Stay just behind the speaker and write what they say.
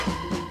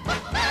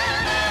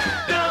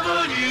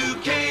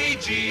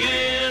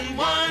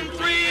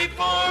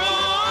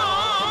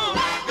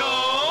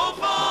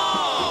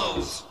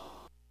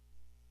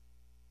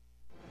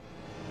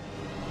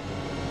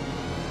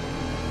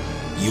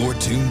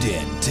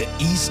to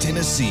East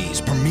Tennessee's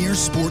premier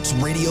sports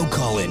radio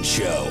call-in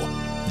show.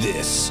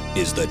 This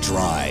is The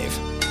Drive.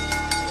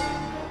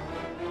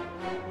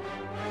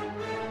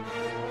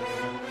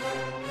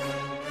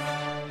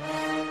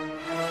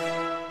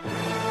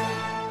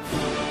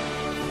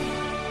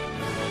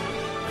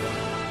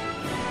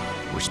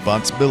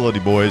 Responsibility,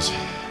 boys.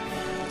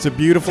 It's a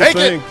beautiful Take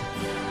thing. it.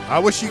 I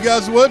wish you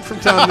guys would from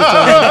time to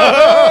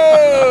time.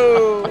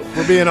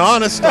 We're being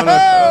honest on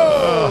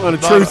a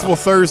truthful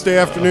Thursday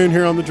afternoon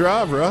here on The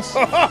Drive, Russ.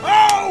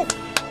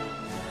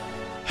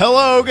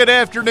 Hello, good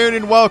afternoon,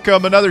 and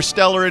welcome. Another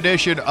stellar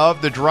edition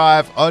of The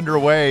Drive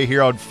underway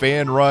here on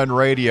Fanrun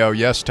Radio.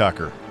 Yes,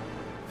 Tucker.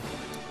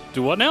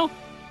 Do what now?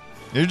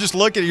 You're just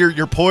looking.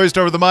 You're poised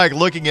over the mic,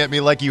 looking at me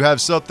like you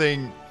have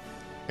something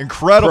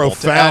incredible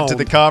to add to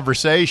the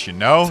conversation.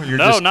 No,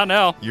 Not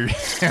now. You're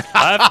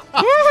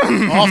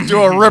off to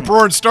a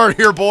rip-roaring start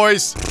here,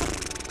 boys.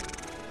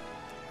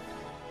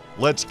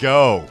 Let's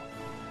go.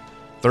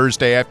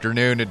 Thursday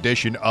afternoon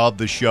edition of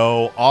the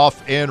show,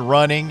 off and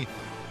running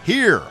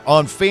here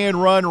on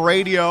Fanrun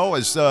Radio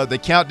as the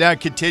countdown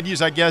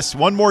continues. I guess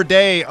one more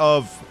day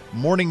of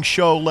morning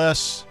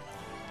show-less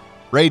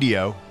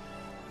radio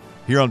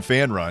here on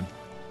Fanrun,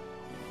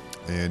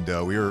 and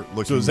we are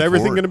looking. So is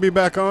everything going to be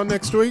back on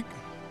next week?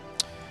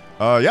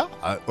 Yeah.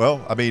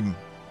 I mean,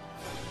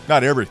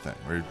 not everything.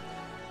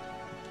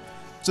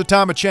 It's a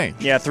time of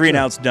change. Yeah, 3 and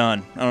out's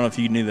done. I don't know if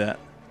you knew that.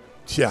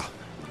 Yeah.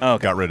 Oh,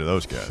 okay. Got rid of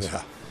those guys.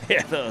 Yeah.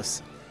 Yeah,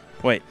 those.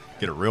 Wait.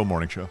 Get a real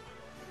morning show.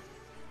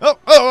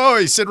 Oh,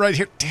 he's sitting right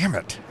here. Damn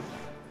it.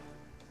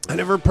 I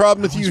never had a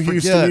problem with you,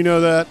 Houston. You know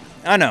that.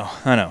 I know.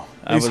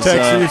 These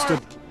texts used to.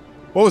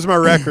 What was my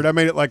record? I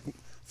made it like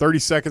 30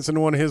 seconds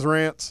into one of his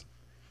rants.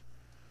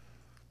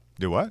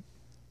 Do what?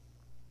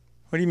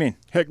 What do you mean?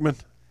 Hickman.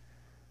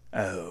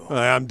 Oh.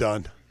 I'm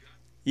done.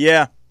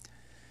 Yeah.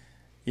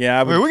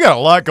 Yeah. We got a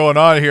lot going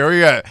on here.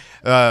 We got.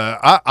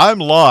 I'm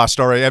lost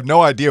already. I have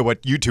no idea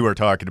what you two are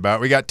talking about.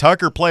 We got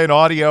Tucker playing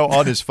audio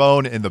on his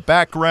phone in the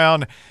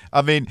background.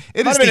 I mean,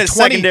 it is the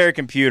secondary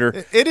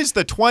computer. It is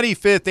the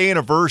 25th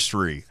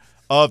anniversary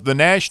of the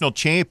national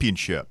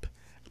championship,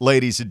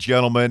 ladies and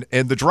gentlemen,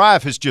 and the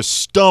Drive has just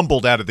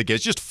stumbled out of the gate.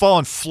 It's just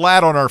fallen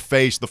flat on our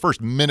face the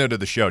first minute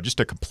of the show. Just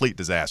a complete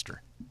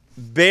disaster.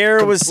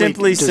 Bear was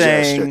simply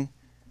saying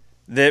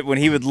that when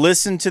he would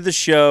listen to the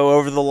show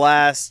over the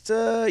last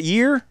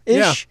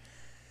year-ish,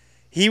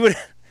 he would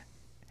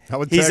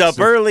he's up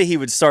early, he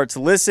would start to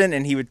listen,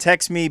 and he would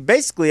text me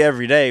basically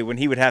every day when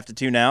he would have to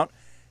tune out.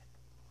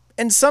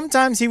 And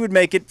sometimes he would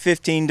make it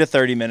 15 to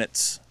 30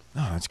 minutes.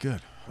 Oh, that's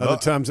good. Other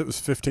times it was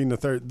 15 to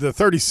 30. The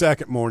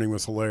 30-second morning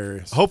was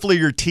hilarious. Hopefully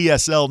your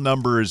TSL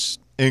numbers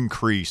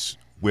increase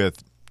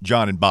with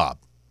John and Bob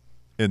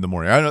in the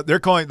morning. I know they're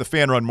calling it the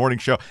Fan Run Morning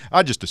Show.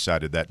 I just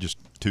decided that just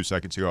 2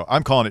 seconds ago.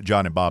 I'm calling it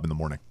John and Bob in the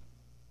morning.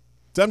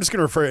 So I'm just going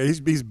to refer.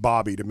 He's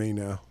Bobby to me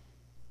now.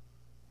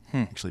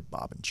 Actually,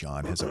 Bob and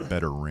John has a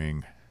better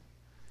ring.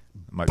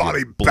 Might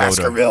Bobby be a blow to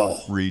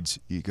Baskerville. Reed's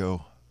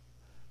ego.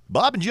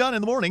 Bob and John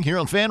in the morning here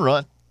on Fan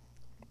Run.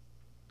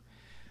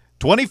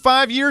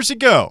 25 years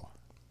ago,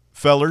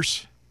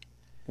 fellers.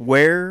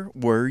 Where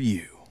were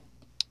you?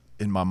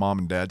 In my mom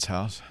and dad's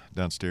house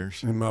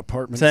downstairs. In my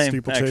apartment, Same,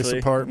 Steeplechase actually.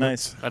 apartment.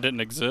 Nice. I didn't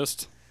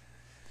exist.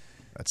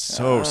 That's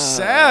so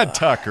sad,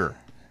 Tucker.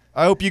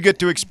 I hope you get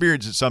to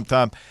experience it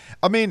sometime.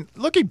 I mean,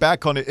 looking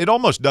back on it, it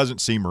almost doesn't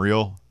seem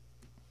real.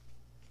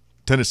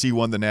 Tennessee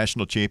won the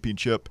national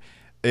championship,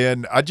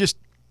 and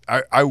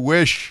I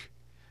wish,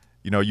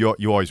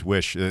 you always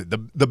wish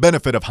the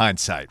benefit of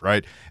hindsight,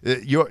 right?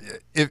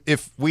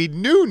 If we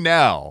knew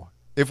now,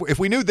 if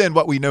we knew then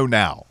what we know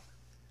now,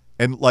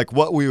 and like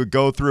what we would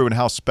go through and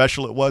how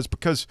special it was,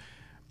 because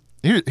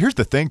here's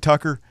the thing,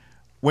 Tucker,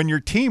 when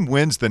your team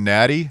wins the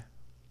Natty.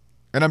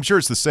 And I'm sure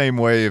it's the same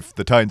way if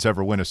the Titans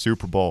ever win a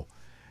Super Bowl.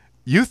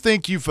 You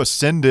think you've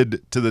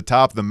ascended to the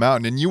top of the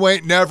mountain, and you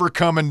ain't never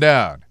coming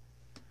down.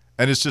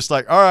 And it's just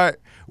like, all right,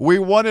 we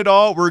won it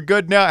all. We're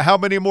good now. How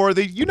many more of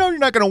these? You know you're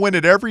not going to win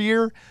it every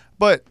year,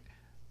 but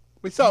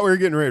We thought we were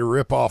getting ready to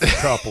rip off a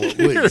couple at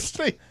least.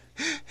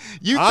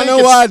 I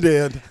know I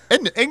did.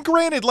 And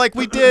granted, like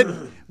we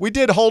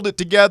did hold it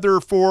together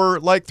for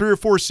like 3 or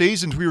 4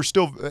 seasons. We were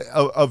still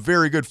a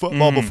very good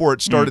football before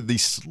it started the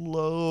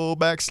slow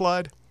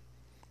backslide.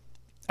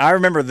 I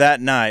remember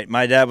that night,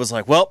 my dad was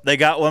like, well, they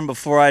got one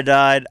before I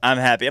died. I'm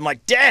happy. I'm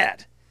like,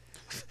 Dad,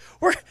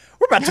 we're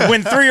about to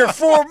win 3 or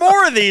 4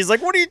 more of these. Like,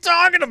 what are you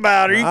talking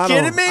about? Are you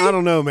kidding me? I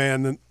don't know,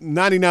 man. The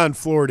 99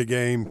 Florida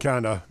game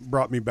kind of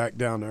brought me back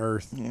down to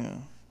earth. Yeah.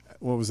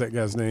 What was that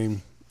guy's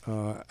name?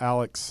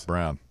 Alex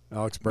Brown.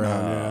 Alex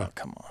Brown, yeah.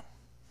 Come on.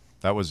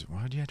 That was,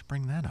 why did you have to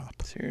bring that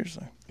up?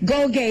 Seriously.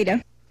 Go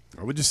Gator.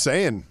 I was just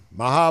saying,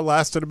 my high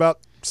lasted about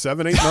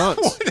 7-8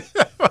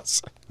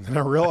 months. And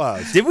I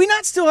realized. Did we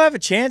not still have a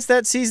chance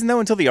that season,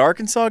 though, until the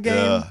Arkansas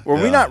game? Were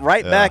we not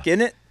back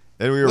in it?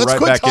 And we were Let's right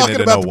quit back talking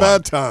in it in about 01. the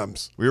bad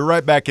times. We were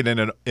right back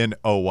in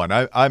 01.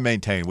 I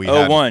maintain we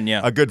had 01,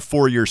 yeah. a good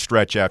 4-year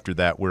stretch after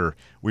that where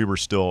we were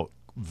still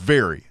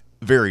very,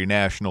 very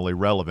nationally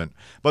relevant.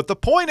 But the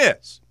point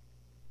is,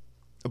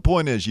 The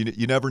point is,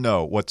 you never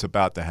know what's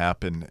about to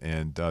happen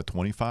in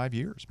 25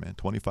 years, man.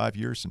 25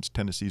 years since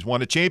Tennessee's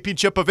won a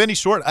championship of any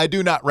sort. I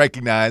do not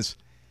recognize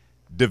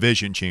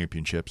division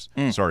championships.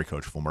 Sorry,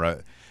 Coach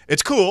Fulmer.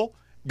 It's cool.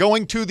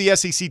 Going to the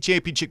SEC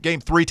championship game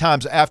 3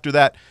 times after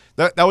that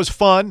was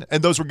fun,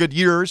 and those were good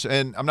years,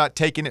 and I'm not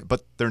taking it,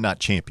 but they're not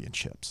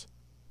championships.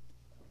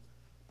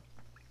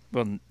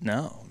 Well,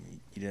 no,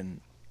 you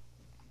didn't.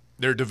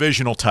 They're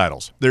divisional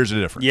titles. There's a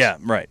difference. Yeah,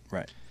 right.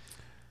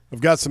 I've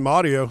got some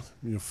audio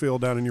you'll feel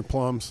down in your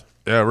plums.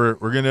 Yeah, we're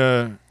going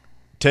to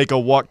take a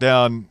walk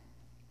down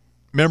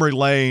memory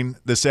lane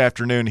this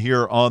afternoon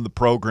here on the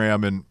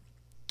program, and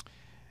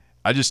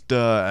I just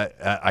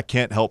I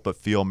can't help but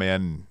feel,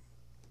 man,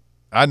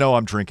 I know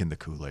I'm drinking the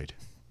Kool-Aid.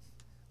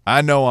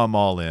 I know I'm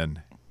all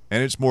in,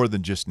 and it's more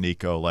than just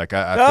Nico. Like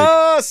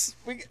I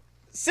think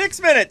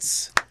 6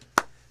 minutes.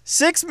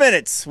 6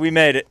 minutes. We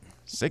made it.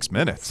 6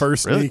 minutes.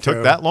 First really Nico.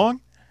 took that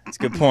long? That's a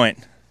good point.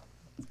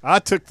 I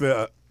took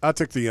the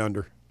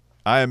under.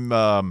 I'm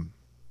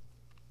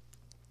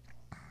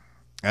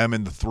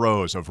in the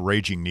throes of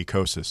raging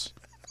Nicosis.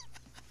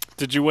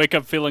 Did you wake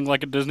up feeling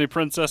like a Disney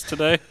princess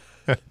today?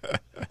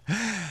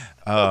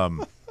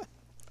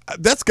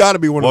 That's got to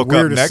be one of the Woke up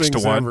weirdest next to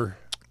things one.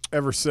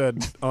 ever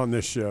said on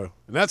this show,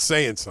 and that's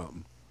saying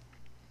something.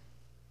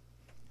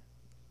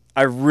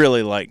 I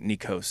really like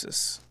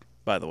Nicosis,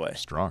 by the way.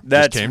 Strong.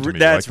 That's Just came to me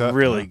that's like that.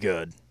 really Yeah.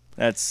 good.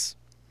 That's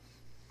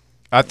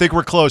I think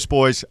we're close,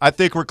 boys. I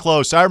think we're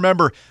close. I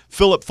remember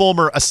Philip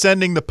Fulmer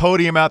ascending the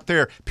podium out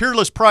there,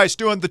 Peerless Price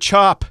doing the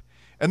chop,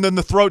 and then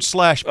the throat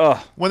slash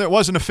when it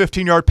wasn't a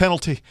 15-yard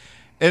penalty,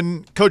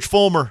 and Coach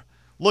Fulmer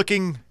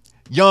looking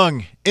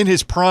young, in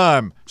his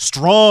prime,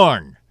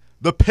 strong,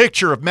 the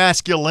picture of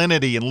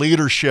masculinity and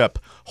leadership,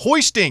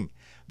 hoisting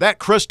that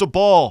crystal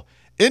ball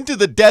into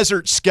the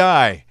desert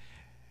sky.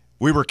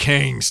 We were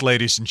kings,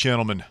 ladies and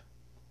gentlemen.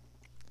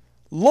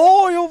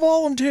 loyal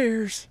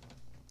volunteers.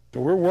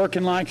 We're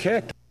working like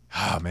heck.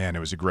 Oh, man, it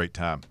was a great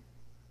time.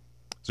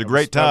 It was a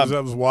great time.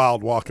 That was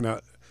wild walking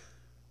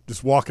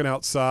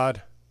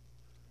outside.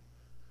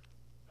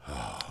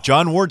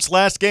 John Ward's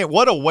last game.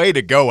 What a way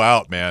to go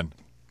out, man.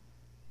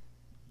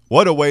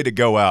 What a way to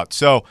go out.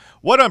 So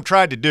what I'm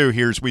trying to do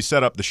here is we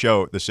set up the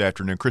show this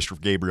afternoon. Christopher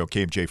Gabriel,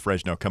 KMJ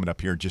Fresno coming up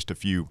here in just a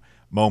few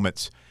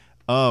moments.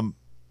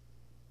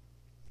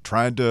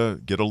 Trying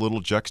to get a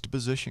little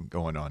juxtaposition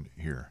going on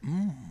here.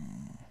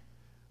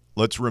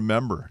 Let's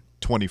remember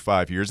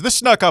 25 years. This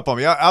snuck up on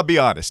me. I'll be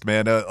honest,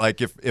 man.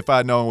 Like if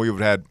I'd known, we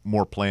would have had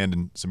more planned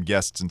and some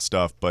guests and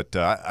stuff, but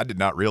I did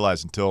not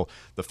realize until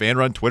the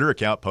Fanrun Twitter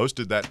account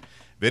posted that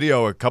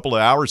video a couple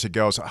of hours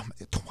ago. So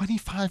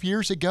 25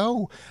 years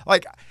ago?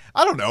 Like,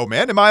 I don't know,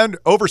 man. Am I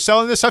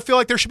overselling this? I feel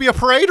like there should be a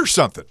parade or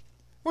something.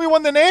 We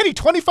won the Natty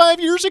 25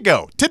 years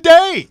ago.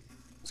 Today.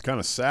 It's kind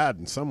of sad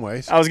in some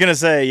ways. I was going to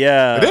say,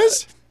 yeah. It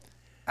is? It's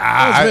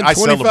I been 25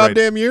 celebrate.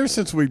 damn years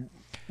since we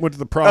went to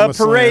the A promised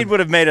parade land. would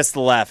have made us the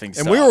laughing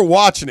stock. And we were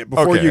watching it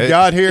before Okay, you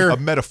got here. A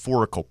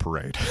metaphorical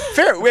parade.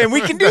 Fair, and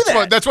we can do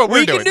that. That's what we're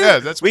We can doing. do- Yeah,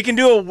 that's- we can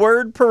do a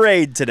word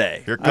parade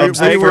today. Here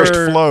comes I the first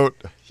were- float.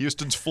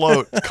 Houston's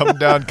float coming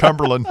down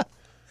Cumberland.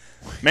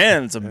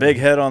 Man, it's a big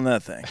head on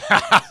that thing.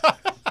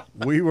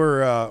 We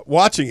were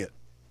watching it,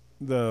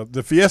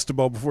 the Fiesta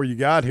Bowl before you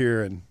got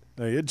here, and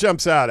it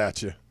jumps out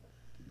at you.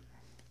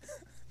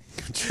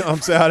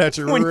 Jumps out at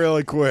you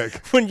really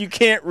quick. When you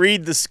can't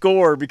read the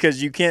score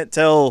because you can't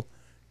tell.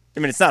 I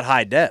mean, it's not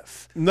high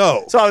def.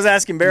 No. So I was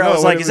asking Barry, I No,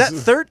 was like, it is that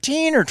was-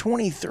 13 or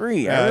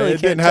 23? I really it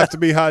can't didn't tell. have to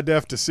be high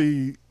def to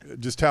see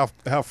just how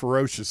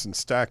ferocious and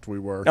stacked we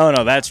were. Oh,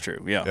 no, that's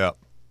true. Yeah. Yeah.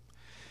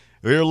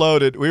 We were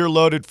loaded. We were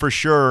loaded for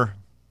sure.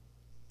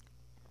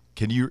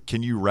 Can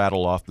you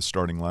rattle off the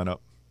starting lineup?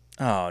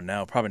 Oh,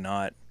 no, probably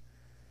not.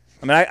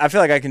 I mean, I feel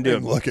like I can do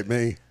it. Look at me.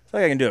 I feel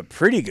like I can do a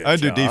pretty good I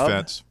do job.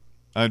 defense.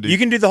 You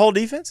can do the whole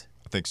defense?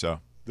 I think so.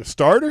 The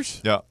starters?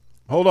 Yeah.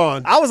 Hold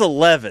on. I was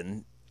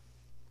 11.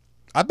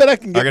 I bet I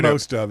can get I can do it.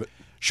 most of it.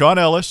 Sean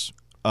Ellis.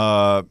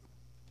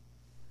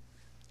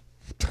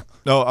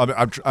 No,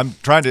 I'm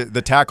trying to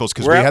the tackles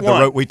because We're we at had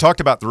one. we talked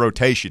about the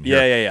rotation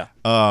here.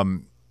 Yeah.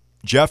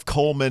 Jeff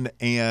Coleman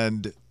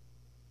and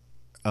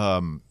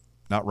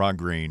not Ron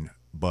Green,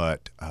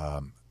 but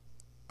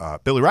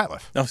Billy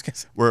Ratliff I was gonna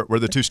say, were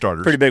the two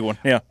starters. pretty big one.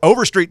 Yeah.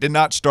 Overstreet did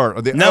not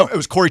start. No. It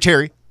was Corey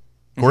Terry.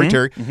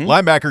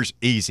 Linebackers,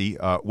 easy.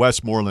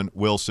 Westmoreland,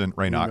 Wilson,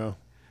 Raynock.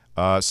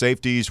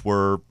 Safeties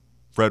were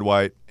Fred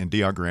White and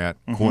Deion Grant.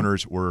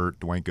 Corners were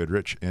Dwayne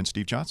Goodrich and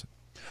Steve Johnson.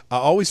 I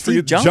always Steve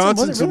forget Johnson, was it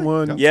Johnson's the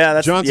really? one. Yeah,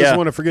 that's- Johnson's yeah. the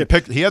one to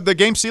forget. He had the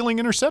game-sealing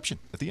interception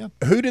at the end.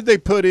 Who did they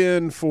put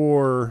in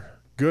for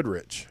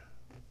Goodrich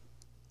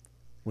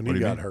when What he do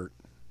you got mean? hurt?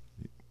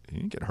 He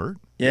didn't get hurt.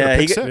 Yeah, got a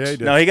he pick got, six. Yeah, he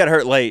did. no, he got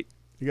hurt late.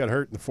 He got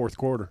hurt in the fourth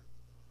quarter.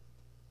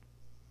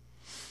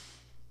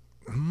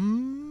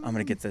 I'm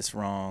gonna get this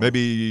wrong.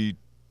 Maybe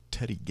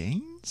Teddy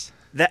Gaines?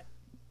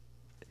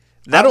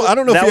 That I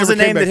don't know if that he was ever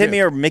a came name that back hit in.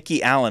 me, or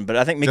Mickey Allen, but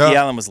I think Mickey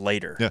Yeah. Allen was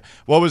later. Yeah.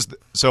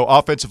 So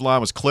offensive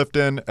line was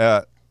Clifton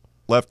at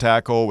left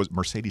tackle, was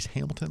Mercedes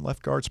Hamilton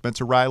left guard,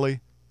 Spencer Riley,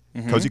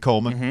 Cozy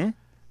Coleman,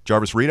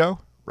 Jarvis Rito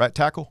right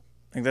tackle.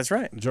 I think that's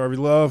right. Jarvie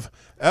Love.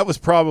 That was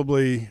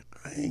probably,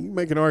 you can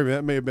make an argument,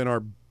 that may have been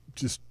our,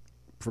 just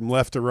from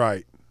left to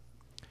right,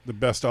 the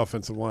best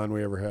offensive line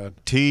we ever had.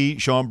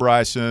 Sean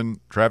Bryson,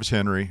 Travis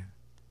Henry,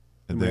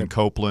 and then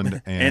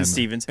Copeland and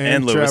Stevens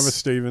and Lewis. Travis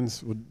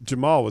Stevens. Well,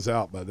 Jamal was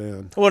out by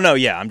then. Well, no,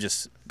 yeah, I'm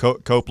just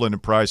Copeland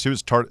and Price. Who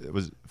was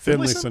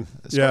Finlayson?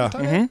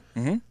 Yeah.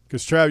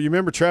 Because you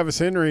remember Travis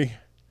Henry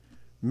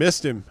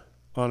missed him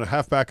on a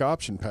halfback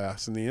option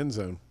pass in the end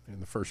zone in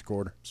the first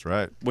quarter. That's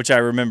right. Which I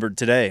remembered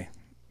today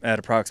at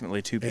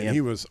approximately 2 p.m. And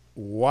he was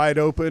wide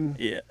open.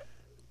 Yeah.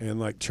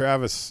 And like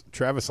Travis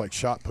like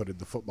shot putted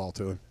the football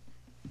to him.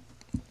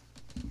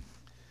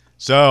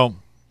 So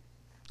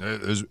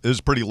it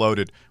was pretty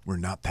loaded. We're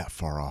not that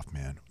far off,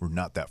 man. We're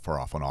not that far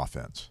off on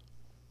offense.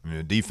 I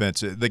mean,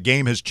 defense, the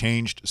game has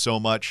changed so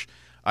much.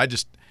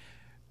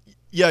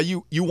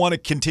 You want to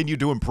continue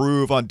to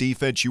improve on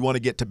defense. You want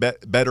to get to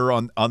better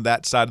on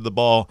that side of the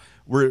ball.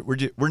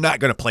 We're not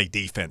going to play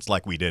defense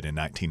like we did in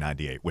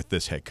 1998 with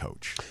this head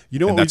coach. You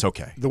know, and that's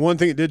okay. The one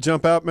thing that did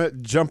jump out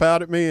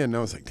at me, and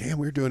I was like, damn,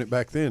 we were doing it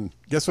back then.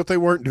 Guess what they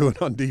weren't doing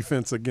on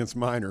defense against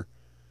Minor?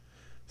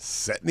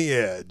 Setting the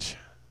edge.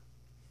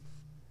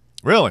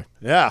 Really?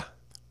 Yeah.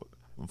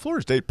 Well,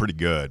 Florida State pretty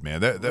good,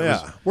 man. That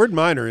yeah. was, where'd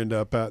Minor end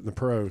up at in the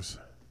pros?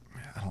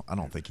 I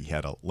don't think he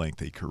had a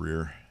lengthy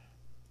career.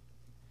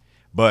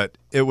 But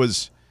it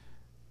was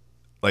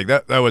like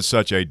that was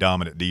such a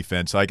dominant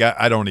defense. Like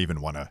I don't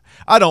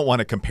want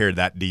to compare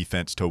that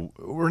defense to,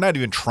 we're not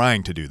even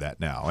trying to do that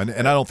now. And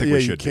I don't think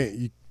we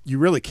should. You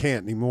really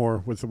can't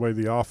anymore with the way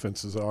the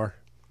offenses are.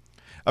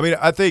 I mean,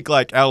 I think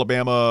like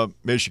Alabama,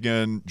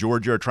 Michigan,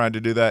 Georgia are trying to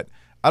do that.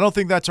 I don't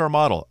think that's our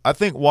model. I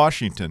think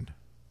Washington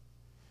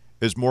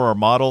is more our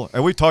model.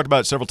 And we've talked about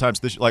it several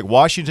times. Like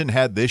Washington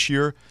had this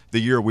year, the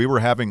year we were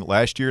having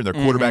last year, and their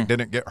quarterback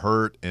didn't get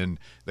hurt, and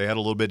they had a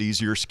little bit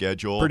easier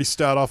schedule. Pretty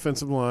stout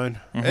offensive line.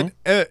 And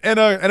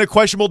a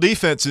questionable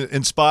defense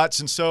in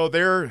spots. And so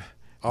their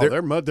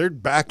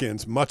back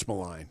end's much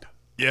maligned.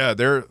 Yeah,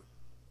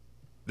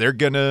 they're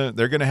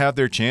gonna have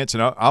their chance,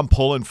 and I'm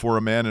pulling for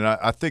them, man. And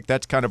I think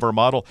that's kind of our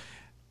model.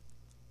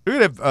 We're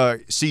gonna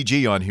have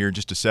CG on here in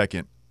just a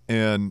second,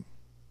 and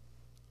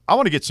I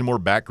want to get some more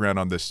background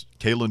on this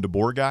Kalen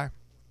DeBoer guy.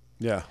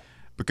 Yeah,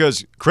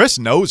 because Chris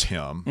knows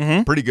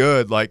him pretty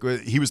good. Like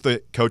he was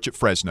the coach at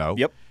Fresno.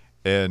 Yep.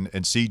 And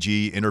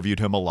CG interviewed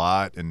him a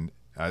lot, and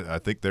I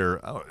think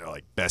they're, I don't know,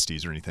 like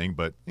besties or anything,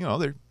 but you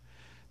know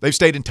they've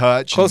stayed in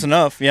touch. Close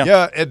enough, yeah.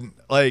 Yeah, and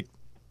like,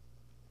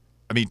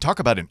 I mean, talk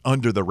about an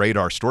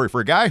under-the-radar story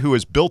for a guy who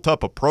has built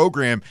up a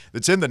program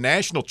that's in the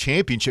national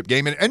championship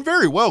game and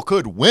very well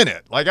could win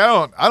it. Like,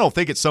 I don't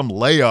think it's some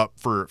layup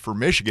for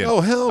Michigan.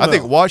 Oh, hell no. I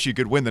think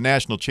Washington could win the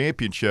national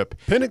championship.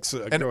 Penix,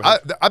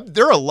 and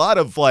there are a lot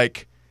of,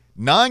 like,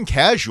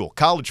 non-casual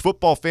college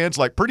football fans,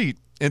 like pretty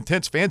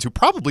intense fans, who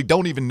probably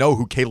don't even know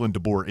who Kalen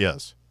DeBoer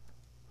is.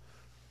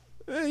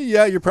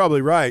 Yeah, you're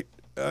probably right.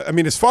 I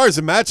mean, as far as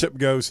the matchup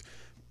goes,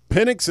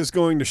 Penix is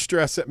going to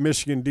stress that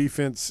Michigan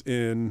defense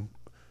in –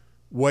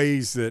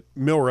 ways that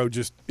Milroe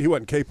he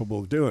wasn't capable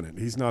of doing it.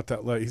 He's not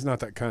that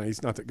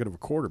good of a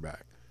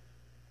quarterback.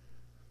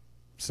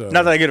 So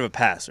not that good of a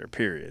passer.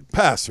 Period.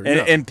 Passer.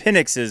 And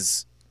Penix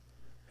is.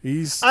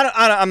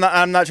 I'm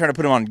not trying to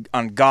put him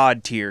on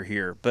God tier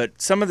here,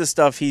 but some of the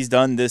stuff he's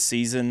done this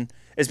season,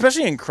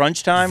 especially in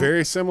crunch time,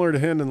 very similar to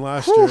Hendon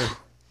last year.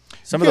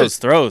 Some of those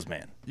throws,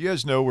 man. You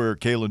guys know where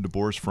Kalen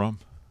DeBoer's from?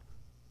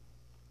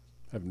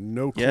 I have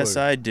no clue. Yes,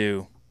 I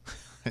do.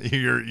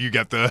 You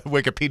got the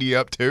Wikipedia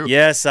up too?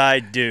 Yes, I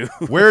do.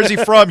 Where is he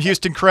from,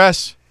 Houston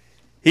Cress?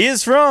 He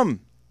is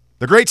from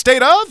the great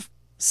state of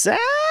South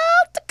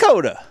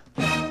Dakota.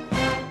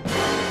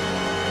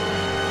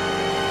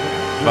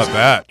 About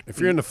that. If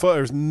you're in the foot,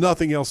 there's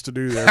nothing else to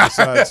do there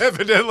besides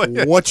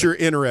evidently what you're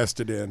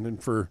interested in.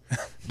 And for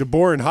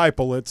DeBoer and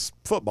Heupel, it's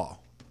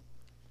football.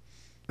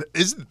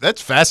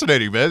 That's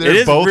fascinating, man. They're it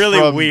is both really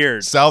from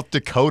weird. South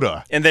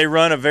Dakota. And they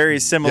run a very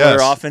similar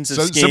offensive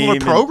scheme. Similar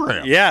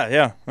program.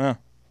 Yeah.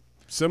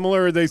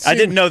 Similar. I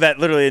didn't know that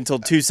literally until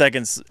 2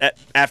 seconds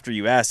after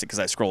you asked it because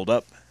I scrolled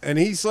up. And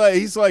he's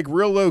like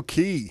real low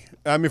key.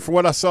 I mean, for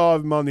what I saw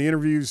of him on the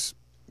interviews,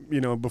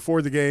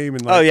 before the game,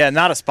 and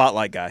not a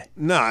spotlight guy.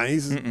 Nah,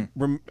 he's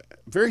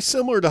very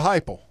similar to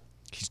Heupel.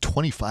 He's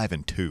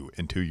 25-2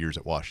 in 2 years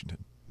at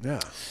Washington.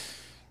 Yeah,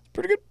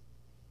 pretty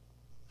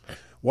good.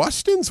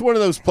 Washington's one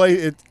of those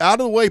out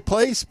of the way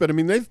place, but I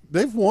mean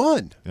they've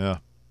won. Yeah.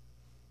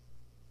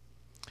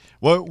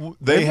 Well,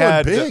 they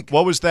had big.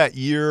 What was that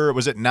year?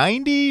 Was it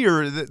 90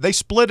 or they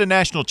split a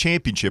national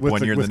championship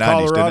one year in the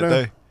 90s, didn't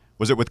they?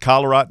 Was it with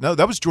Colorado? No,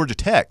 that was Georgia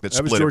Tech that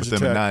split it with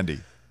them in 90.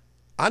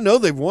 I know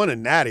they've won a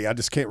natty. I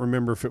just can't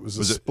remember if it was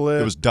a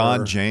split. It was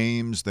Don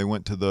James. They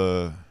went to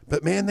the.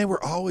 But man, they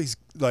were always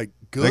like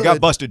good. They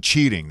got busted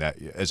cheating that,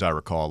 as I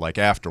recall, like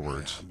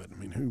afterwards. Yeah, but I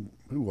mean,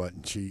 who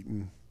wasn't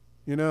cheating?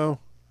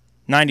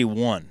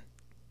 91.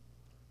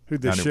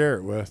 Who'd they share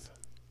it with?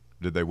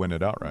 Did they win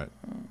it outright?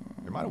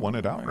 They might have won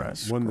it outright.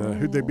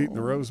 Who'd they beat in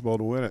the Rose Bowl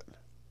to win it?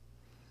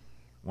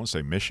 I want to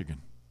say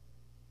Michigan.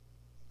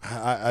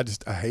 I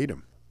hate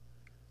them.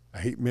 I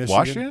hate Michigan.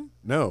 Washington?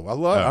 No, I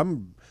love.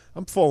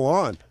 I'm full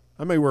on.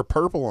 I may wear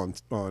purple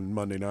on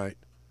Monday night.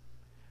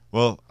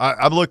 Well,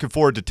 I'm looking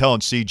forward to telling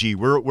CG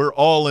we're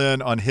all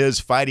in on his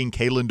fighting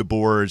Kalen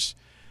DeBoer's,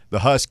 the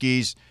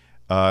Huskies.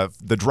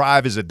 The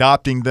Drive is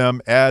adopting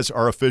them as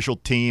our official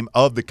team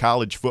of the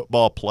college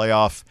football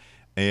playoff,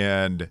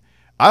 and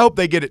I hope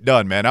they get it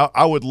done, man.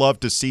 I would love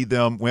to see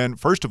them win,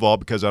 first of all,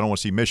 because I don't want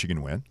to see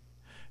Michigan win.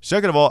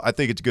 Second of all, I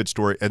think it's a good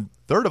story. And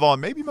third of all,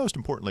 and maybe most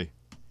importantly,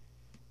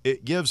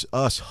 it gives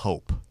us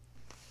hope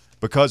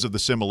because of the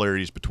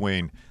similarities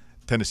between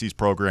Tennessee's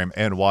program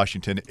and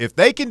Washington. If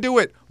they can do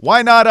it,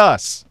 why not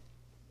us?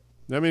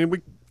 I mean,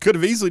 we could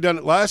have easily done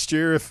it last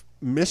year if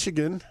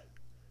Michigan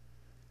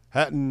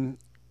hadn't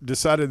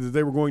decided that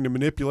they were going to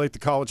manipulate the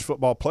college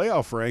football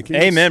playoff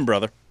rankings. Amen,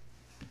 brother.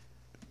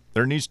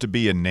 There needs to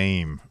be a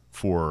name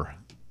for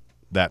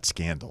that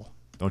scandal,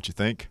 don't you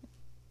think?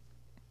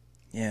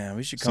 Yeah,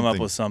 we should come up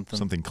with something.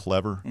 Something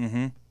clever.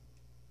 Mm-hmm.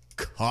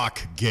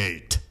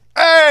 Cockgate.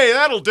 Hey,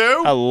 that'll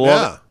do. I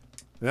love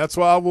it. That's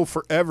why I will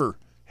forever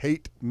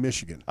hate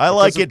Michigan. I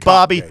like it,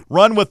 Bobby. Cockgate.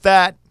 Run with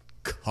that.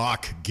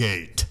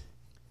 Cockgate.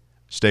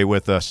 Stay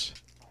with us.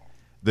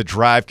 The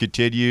Drive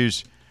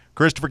continues.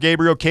 Christopher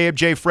Gabriel,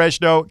 KMJ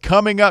Fresno,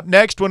 coming up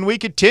next when we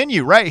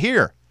continue right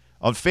here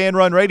on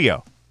Fanrun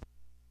Radio.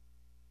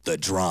 The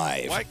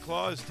Drive. White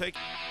Claws take.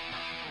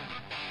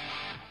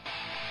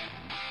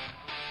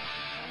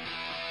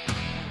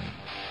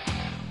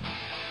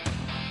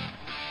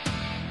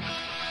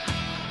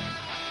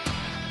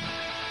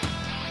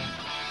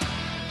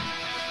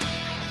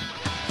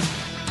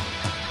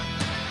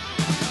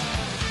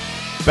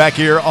 Back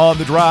here on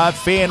The Drive,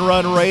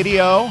 Fanrun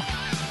Radio.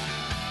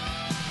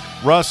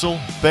 Russell,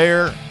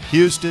 Bear,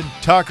 Houston,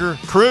 Tucker,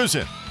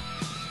 cruising.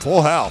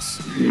 Full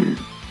house.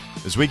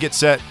 As we get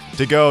set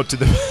to go to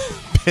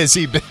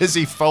the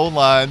busy phone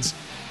lines,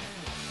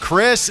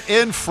 Chris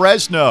in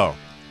Fresno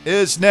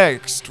is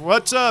next.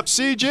 What's up,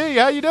 CG?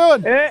 How you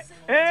doing?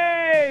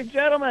 Hey,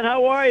 gentlemen,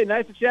 how are you?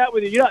 Nice to chat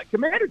with you. You know,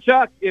 Commander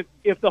Chuck,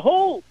 if the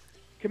whole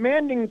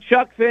commanding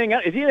Chuck thing,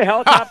 is he in a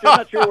helicopter? I'm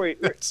not sure where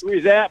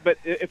he's at, but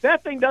if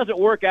that thing doesn't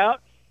work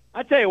out,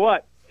 I tell you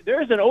what,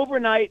 there's an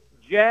overnight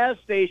jazz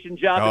station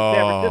job in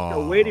San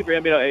Francisco waiting for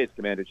him. You know, hey, it's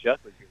Commander Chuck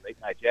with your late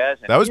night jazz.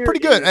 And that was pretty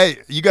good. Hey,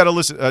 you got to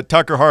listen.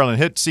 Tucker Harlan,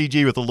 hit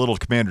CG with a little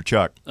Commander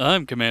Chuck.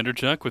 I'm Commander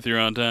Chuck with your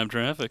on-time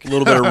traffic. A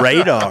little bit of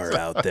radar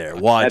out there.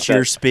 Watch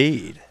your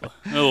speed. A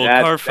little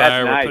car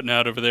fire we're putting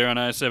out over there on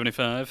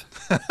I-75.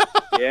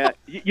 Yeah.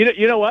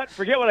 You know what?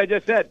 Forget what I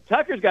just said.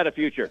 Tucker's got a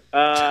future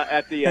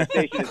at the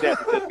station in San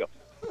Francisco.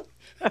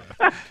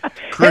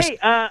 Chris, hey,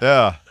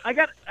 yeah. I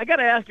got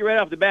to ask you right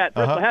off the bat.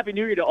 First of all, Happy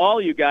New Year to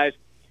all you guys.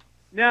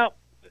 Now,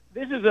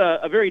 this is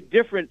a very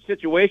different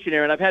situation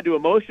here, and I've had to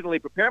emotionally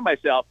prepare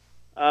myself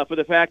for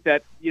the fact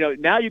that,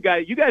 now you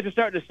guys are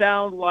starting to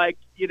sound like,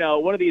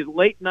 one of these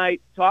late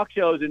night talk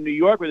shows in New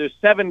York where there's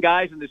 7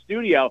 guys in the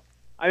studio.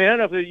 I mean, I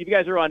don't know if you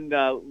guys are on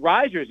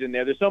risers in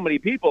there. There's so many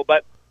people,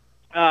 but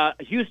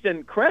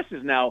Houston Cress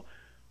is now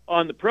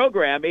on the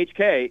program,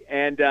 HK,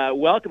 and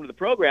welcome to the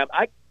program.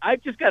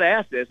 I've just got to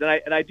ask this,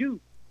 and I do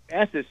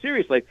ask this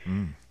seriously.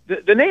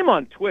 The name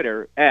on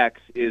Twitter,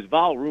 X, is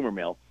Vol Rumor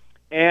Mill.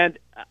 And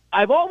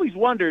I've always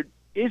wondered,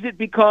 is it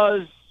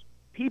because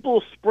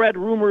people spread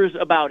rumors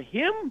about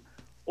him,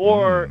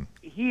 or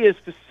he is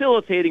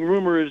facilitating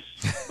rumors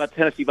about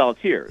Tennessee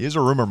Volunteers? He's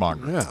a rumor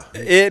monger. Yeah.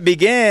 It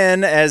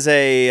began as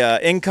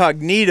a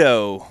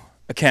incognito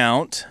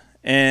account,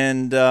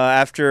 and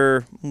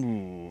after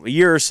a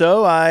year or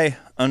so, I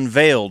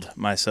unveiled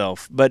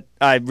myself. But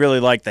I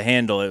really liked the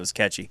handle. It was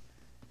catchy.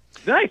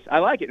 Nice. I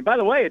like it. And by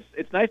the way,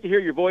 it's nice to hear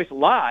your voice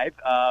live.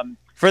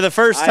 For the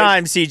first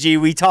time, CG,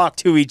 we talk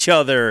to each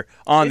other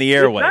on the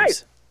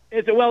airwaves.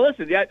 It's nice. Well,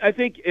 listen, I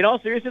think in all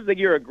seriousness, I think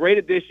you're a great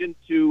addition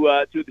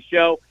to the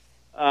show.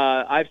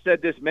 I've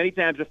said this many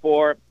times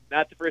before.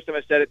 Not the first time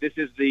I've said it. This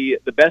is the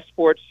best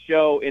sports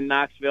show in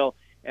Knoxville,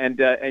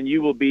 and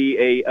you will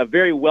be a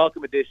very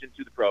welcome addition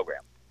to the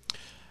program.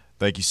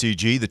 Thank you,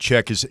 CG. The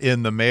check is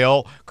in the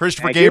mail.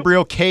 Christopher Thank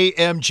Gabriel,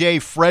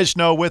 KMJ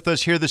Fresno, with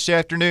us here this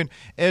afternoon.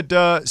 And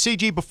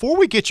CG, before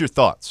we get your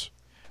thoughts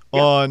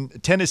on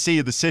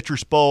Tennessee, the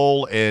Citrus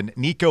Bowl, and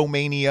Nico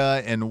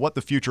Mania, and what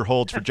the future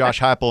holds for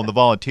Josh Heupel and the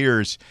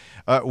Volunteers,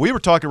 we were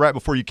talking right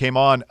before you came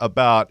on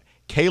about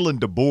Kalen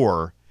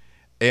DeBoer,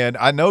 and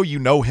I know you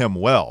know him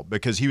well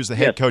because he was the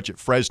head coach at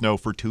Fresno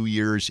for 2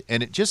 years,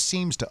 and it just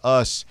seems to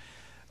us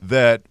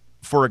that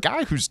for a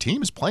guy whose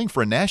team is playing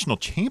for a national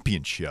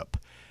championship,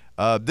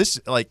 I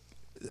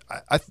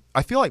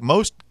feel like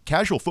most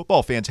casual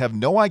football fans have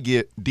no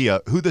idea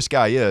who this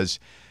guy is.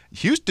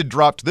 Houston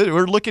dropped this.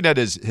 We're looking at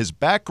his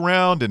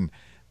background, and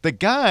the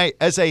guy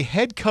as a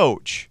head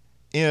coach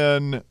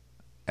in,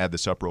 add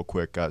this up real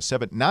quick,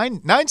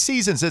 9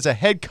 seasons as a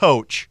head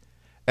coach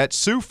at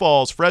Sioux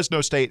Falls, Fresno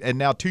State, and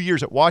now 2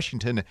 years at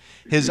Washington.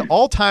 His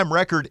all-time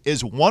record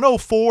is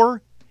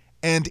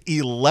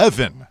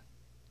 104-11.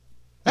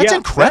 That's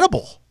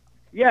incredible.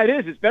 Yeah, it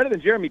is. It's better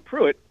than Jeremy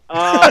Pruitt.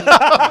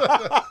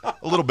 A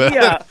little bit.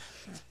 Yeah.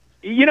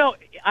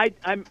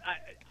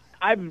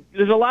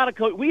 there's a lot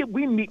of we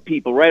meet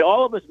people, right?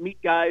 All of us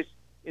meet guys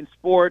in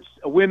sports,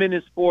 women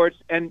in sports,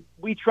 and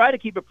we try to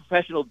keep a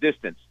professional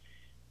distance.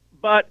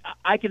 But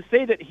I can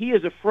say that he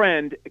is a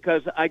friend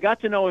because I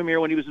got to know him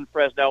here when he was in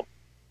Fresno.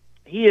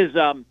 He is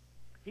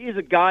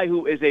a guy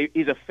who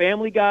he's a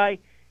family guy.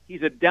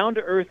 He's a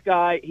down-to-earth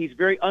guy. He's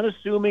very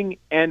unassuming,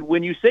 and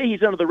when you say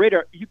he's under the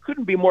radar, you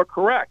couldn't be more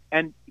correct.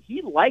 And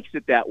he likes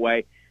it that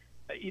way.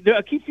 There are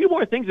a few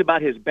more things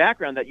about his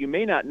background that you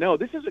may not know.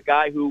 This is a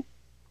guy who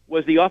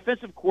was the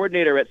offensive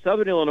coordinator at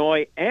Southern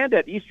Illinois and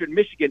at Eastern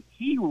Michigan.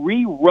 He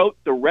rewrote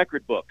the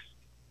record books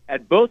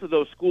at both of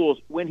those schools.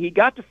 When he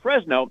got to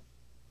Fresno,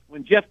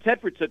 when Jeff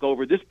Tedford took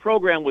over, this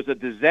program was a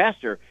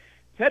disaster.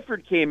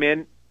 Tedford came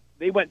in.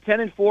 They went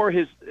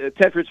 10-4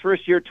 Tedford's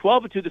first year,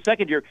 12-2 the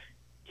second year.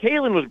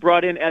 Kalen was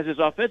brought in as his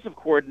offensive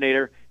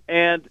coordinator,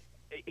 and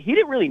he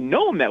didn't really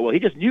know him that well. He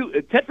just knew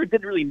Tedford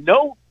didn't really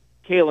know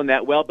Kalen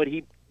that well, but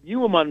he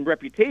knew him on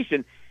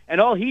reputation, and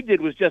all he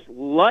did was just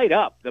light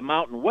up the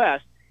Mountain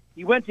West.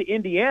 He went to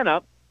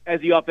Indiana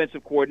as the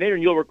offensive coordinator,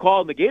 and you'll recall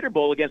in the Gator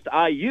Bowl against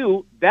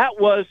IU, that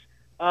was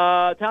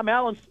Tom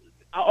Allen's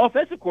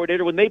offensive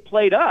coordinator when they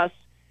played us.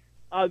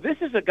 This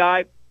is a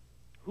guy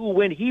who,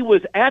 when he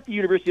was at the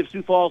University of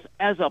Sioux Falls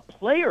as a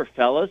player,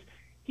 fellas,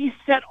 he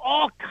set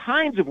all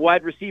kinds of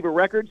wide receiver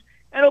records.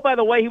 And, oh, by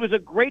the way, he was a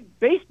great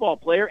baseball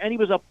player, and he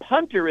was a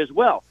punter as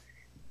well.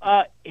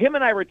 Him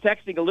and I were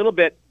texting a little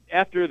bit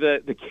after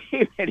the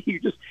game, and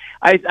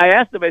I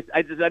asked him,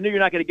 I knew you're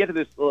not going to get to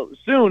this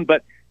soon,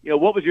 but,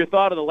 what was your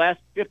thought of the last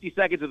 50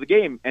 seconds of the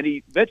game? And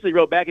he eventually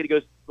wrote back, and he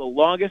goes, the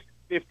longest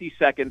 50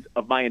 seconds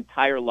of my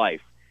entire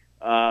life,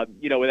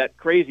 with that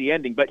crazy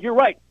ending. But you're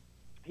right.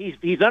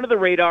 He's under the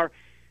radar.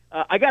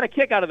 I got a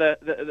kick out of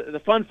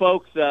the fun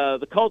folks,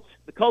 the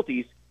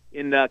culties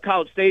in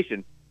College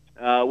Station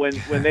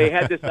when they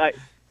had this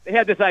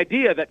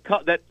idea that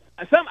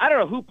I don't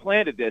know who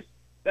planted this,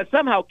 that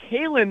somehow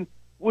Kalen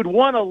would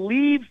want to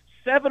leave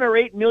 $7 or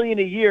 $8 million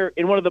a year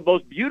in one of the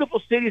most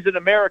beautiful cities in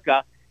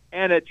America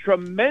and a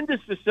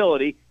tremendous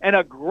facility and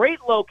a great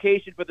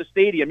location for the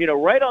stadium,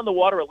 right on the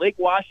water at Lake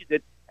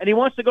Washington, and he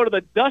wants to go to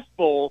the Dust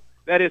Bowl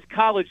that is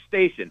College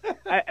Station.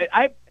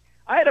 I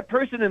had a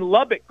person in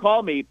Lubbock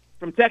call me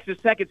from Texas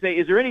Tech and say,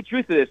 is there any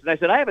truth to this? And I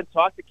said, I haven't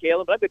talked to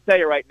Kalen, but I'm going to tell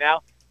you right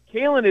now,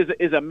 Kalen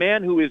is a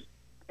man who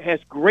has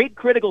great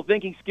critical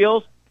thinking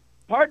skills.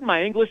 Pardon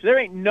my English, there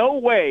ain't no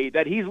way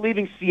that he's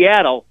leaving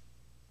Seattle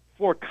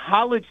for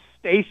College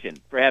Station,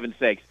 for heaven's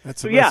sakes.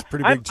 That's a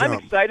pretty big jump. I'm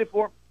excited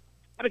for him.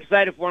 I'm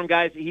excited for him,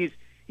 guys. He's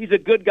a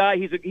good guy.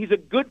 He's a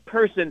good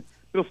person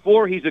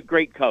before he's a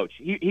great coach.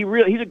 He's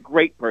a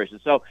great person.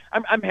 So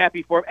I'm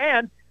happy for him.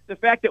 And the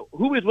fact that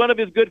who is one of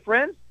his good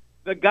friends?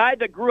 The guy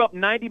that grew up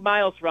 90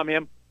 miles from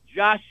him,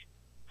 Josh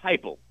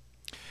Heupel.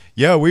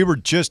 Yeah, we were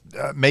just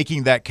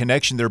making that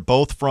connection. They're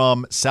both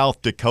from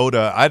South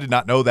Dakota. I did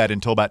not know that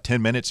until about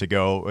 10 minutes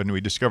ago, and we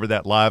discovered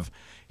that live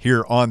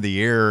here on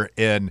the air.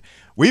 And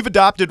we've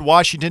adopted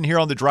Washington here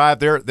on The Drive.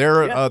 They're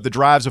The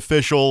Drive's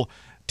official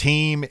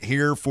team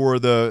here for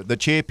the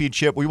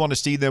championship. We want to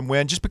see them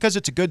win just because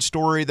it's a good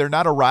story. They're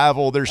not a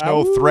rival. There's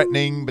no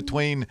threatening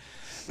between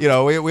 – we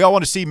all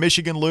want to see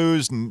Michigan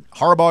lose and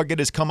Harbaugh get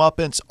his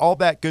comeuppance, all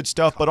that good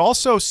stuff. But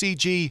also,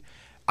 CG,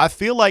 I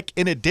feel like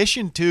in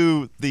addition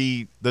to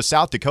the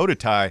South Dakota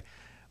tie,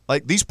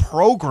 like these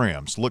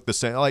programs look the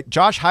same. Like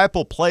Josh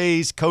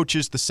Heupel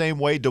coaches the same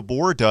way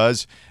DeBoer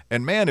does.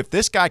 And, man, if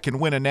this guy can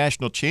win a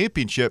national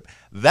championship,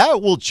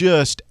 that will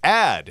just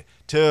add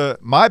to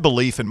my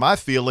belief and my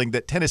feeling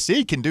that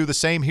Tennessee can do the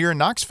same here in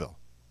Knoxville.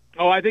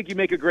 Oh, I think you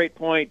make a great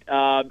point.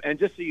 And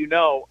just so you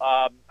know,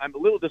 I'm a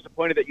little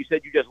disappointed that you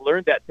said you just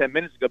learned that 10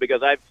 minutes ago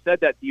because I've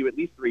said that to you at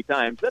least 3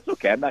 times. That's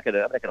okay. I'm not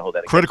gonna hold that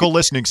against Critical you.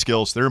 Listening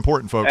skills. They're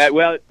important, folks.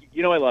 Well,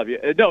 I love you.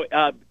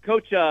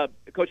 Coach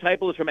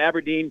Heupel is from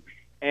Aberdeen,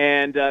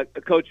 and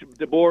Coach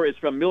DeBoer is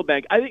from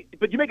Milbank.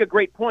 But you make a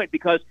great point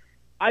because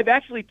I've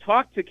actually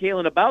talked to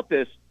Kalen about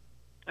this,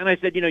 and I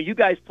said, you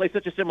guys play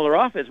such a similar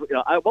offense.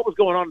 What was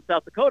going on in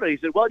South Dakota? He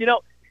said, well,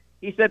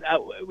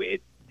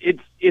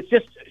 it's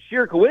just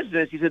sheer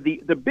coincidence. He said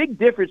the big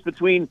difference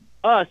between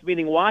us,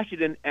 meaning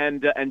Washington,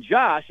 and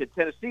Josh at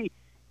Tennessee,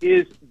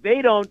 is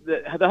they don't.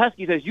 The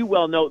Huskies, as you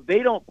well know, they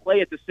don't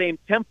play at the same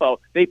tempo.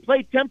 They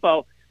play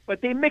tempo,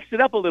 but they mix it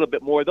up a little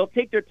bit more. They'll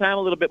take their time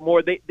a little bit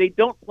more. They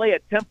don't play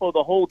at tempo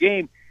the whole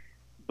game.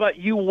 But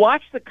you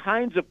watch the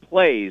kinds of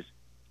plays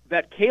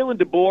that Kalen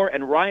DeBoer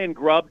and Ryan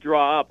Grubb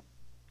draw up,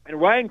 and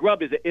Ryan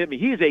Grubb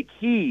he's a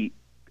key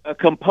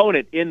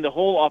component in the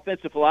whole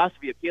offensive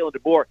philosophy of Kalen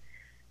DeBoer.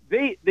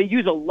 They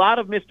use a lot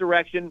of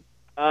misdirection.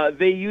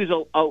 They use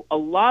a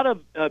lot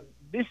of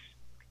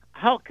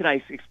how can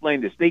I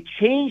explain this? They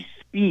change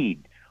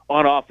speed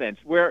on offense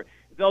where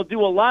they'll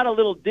do a lot of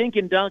little dink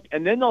and dunk,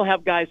 and then they'll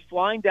have guys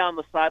flying down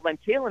the sideline.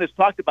 Kalen has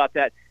talked about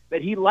that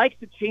he likes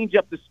to change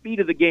up the speed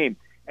of the game.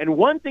 And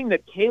one thing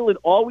that Kalen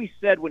always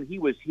said when he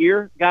was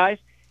here, guys,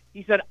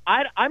 he said,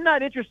 I'm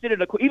not interested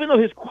in even though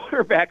his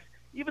quarterbacks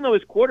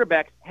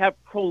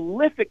have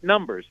prolific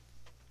numbers,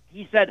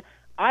 he said,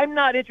 I'm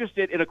not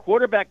interested in a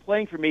quarterback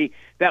playing for me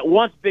that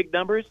wants big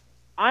numbers.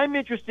 I'm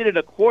interested in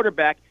a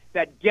quarterback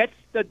that gets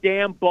the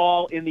damn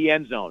ball in the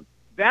end zone.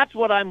 That's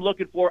what I'm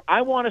looking for.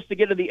 I want us to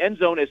get in the end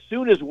zone as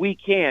soon as we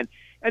can.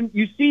 And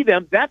you see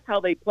them. That's how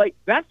they play.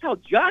 That's how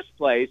Josh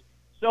plays.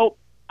 So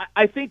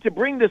I think to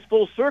bring this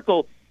full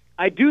circle,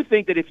 I do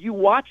think that if you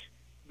watch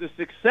the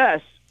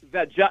success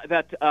that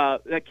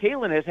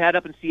Kalen has had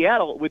up in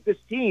Seattle with this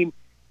team,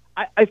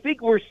 I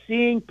think we're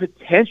seeing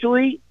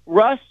potentially,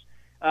 Russ,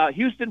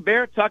 Houston,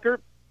 Bear, Tucker,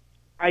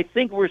 I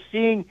think we're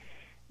seeing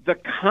the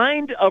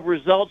kind of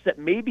results that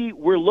maybe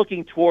we're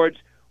looking towards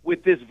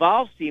with this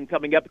Vols team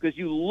coming up, because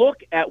you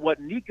look at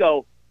what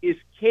Nico is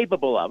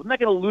capable of. I'm not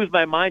going to lose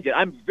my mind yet.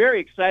 I'm very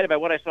excited by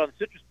what I saw in the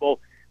Citrus Bowl,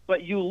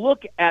 but you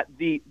look at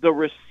the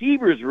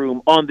receivers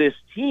room on this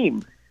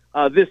team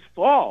this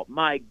fall.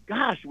 My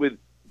gosh, with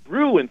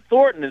Brew and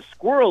Thornton and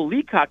Squirrel,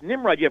 Leacock,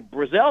 Nimrod, you have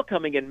Brazel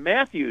coming in,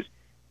 Matthews.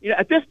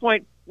 At this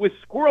point, with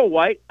Squirrel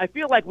White, I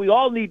feel like we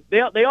all need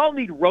they all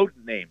need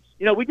rodent names.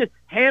 We just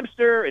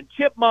hamster and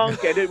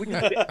chipmunk, and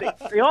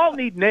they all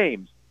need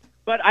names.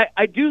 But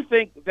I do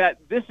think that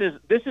this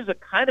is a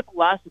kind of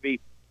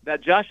philosophy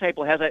that Josh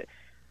Heupel has.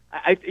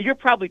 You're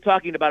probably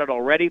talking about it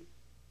already.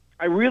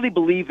 I really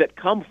believe that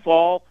come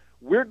fall,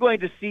 we're going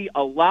to see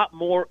a lot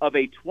more of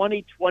a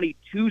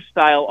 2022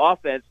 style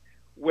offense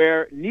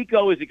where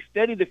Nico is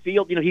extending the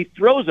field. He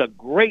throws a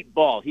great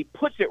ball. He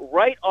puts it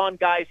right on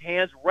guys'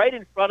 hands, right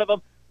in front of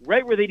them,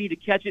 right where they need to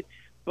catch it.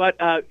 But,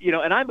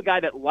 and I'm a guy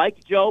that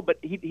likes Joe, but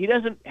he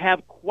doesn't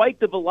have quite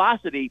the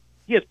velocity.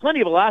 He has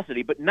plenty of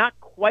velocity, but not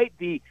quite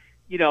the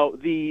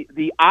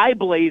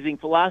eye-blazing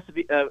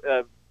velocity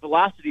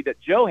that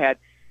Joe had.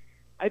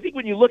 I think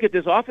when you look at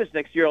this offense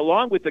next year,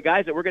 along with the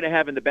guys that we're going to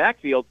have in the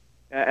backfield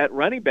at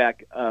running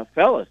back,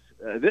 fellas,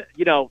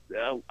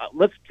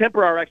 let's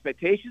temper our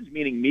expectations,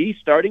 meaning me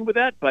starting with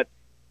that. But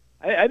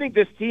I think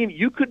this team,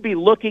 you could be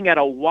looking at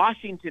a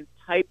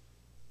Washington-type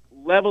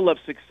level of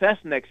success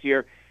next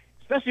year,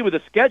 especially with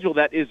a schedule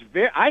that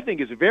I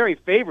think is very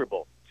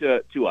favorable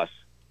to us.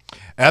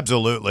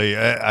 Absolutely.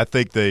 I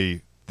think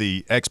the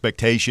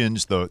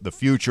expectations, the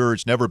future,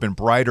 it's never been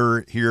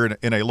brighter here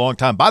in a long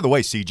time. By the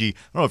way, CG, I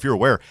don't know if you're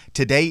aware,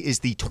 today is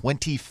the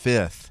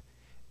 25th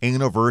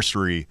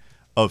anniversary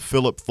of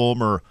Philip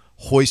Fulmer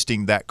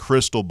hoisting that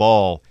crystal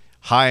ball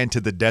high into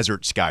the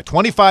desert sky.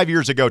 25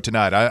 years ago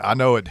tonight. I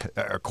know it,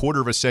 a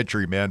quarter of a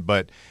century, man,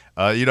 but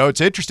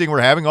it's interesting.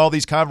 We're having all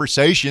these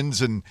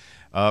conversations, and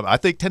I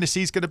think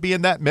Tennessee's going to be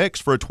in that mix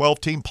for a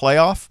 12-team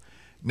playoff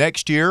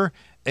next year.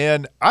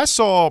 And I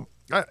saw,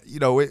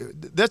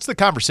 that's the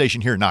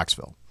conversation here in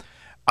Knoxville.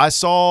 I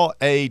saw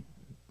a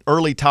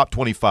early top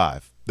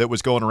 25 that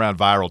was going around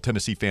viral.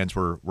 Tennessee fans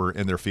were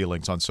in their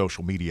feelings on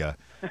social media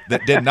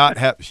that did not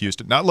have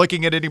Houston, not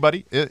looking at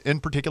anybody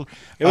in particular.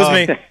 It was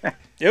me.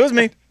 It was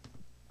me.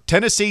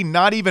 Tennessee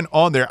not even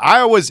on there.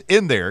 I was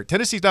in there.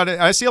 Tennessee's not.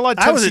 I see a lot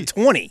of Tennessee. I was at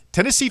 20.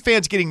 Tennessee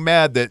fans getting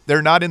mad that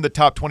they're not in the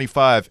top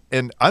 25,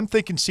 and I'm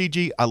thinking,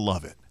 CG, I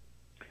love it.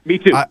 Me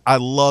too. I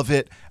love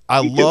it. I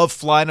love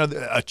flying on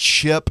a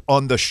chip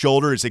on the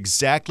shoulder is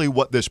exactly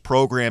what this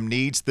program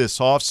needs this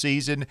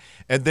offseason.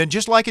 And then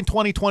just like in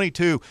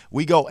 2022,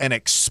 we go and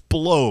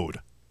explode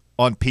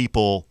on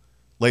people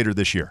later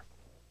this year.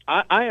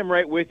 I am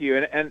right with you.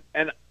 And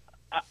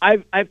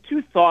I have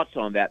two thoughts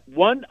on that.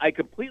 One, I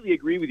completely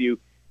agree with you.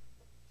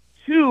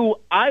 Two,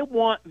 I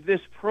want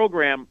this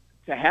program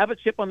to have a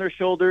chip on their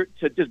shoulder,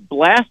 to just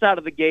blast out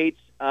of the gates.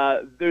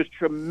 There's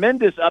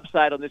tremendous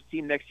upside on this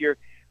team next year.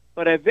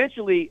 But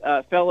eventually,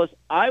 fellas,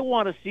 I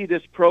want to see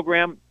this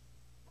program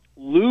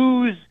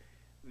lose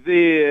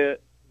the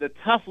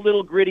tough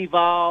little gritty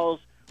Vols.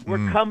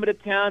 We're coming to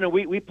town and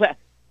we play.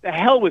 The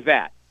hell with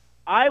that.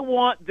 I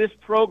want this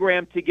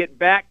program to get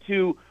back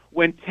to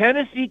when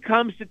Tennessee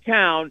comes to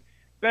town,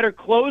 better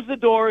close the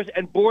doors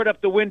and board up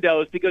the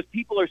windows because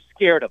people are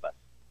scared of us.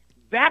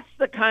 That's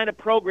the kind of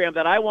program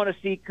that I want to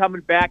see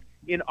coming back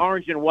in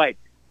orange and white.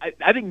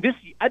 I think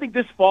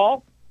this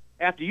fall,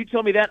 after you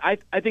tell me that,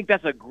 I think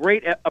that's a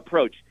great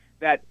approach.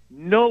 That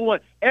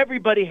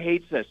everybody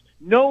hates us.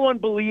 No one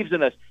believes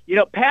in us.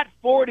 Pat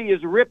Forty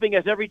is ripping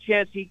us every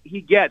chance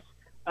he gets.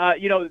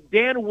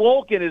 Dan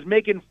Wolken is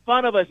making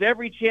fun of us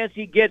every chance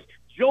he gets.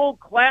 Joel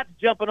Klatt's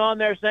jumping on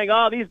there saying,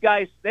 "Oh, these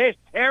guys, they're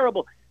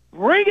terrible."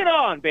 Bring it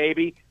on,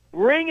 baby.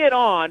 Bring it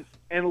on,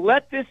 and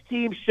let this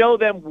team show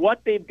them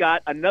what they've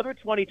got. Another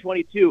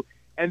 2022,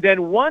 and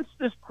then once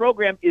this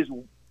program is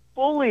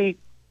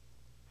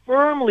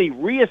firmly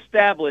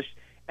reestablished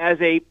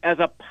as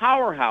a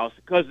powerhouse,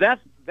 because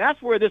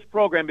that's where this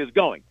program is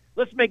going.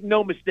 Let's make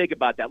no mistake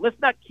about that. Let's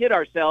not kid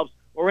ourselves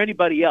or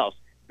anybody else.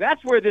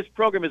 That's where this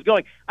program is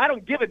going. I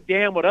don't give a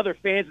damn what other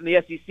fans in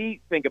the SEC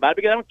think about it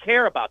because I don't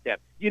care about them.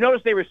 You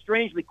notice they were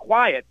strangely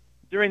quiet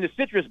during the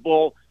Citrus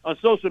Bowl on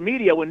social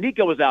media when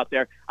Nico was out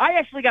there. I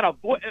actually got I'm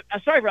going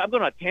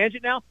on a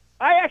tangent now.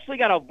 I actually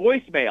got a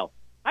voicemail.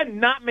 I'm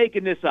not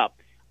making this up.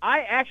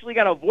 I actually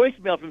got a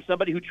voicemail from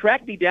somebody who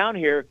tracked me down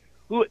here.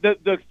 Who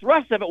the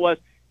thrust of it was,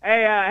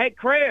 hey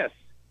Chris,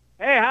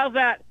 hey how's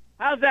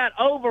that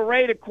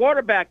overrated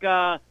quarterback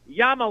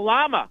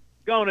Yamalama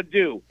going to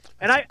do?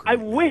 And I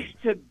wish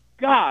to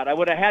God I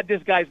would have had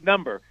this guy's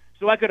number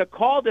so I could have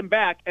called him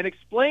back and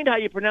explained how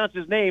you pronounce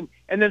his name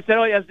and then said,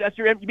 oh, yes,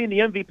 you mean the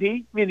MVP?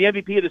 You mean the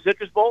MVP of the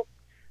Citrus Bowl?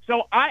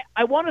 So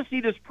I want to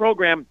see this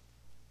program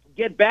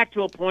get back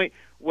to a point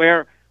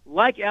where,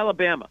 like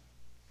Alabama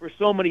for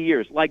so many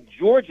years, like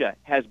Georgia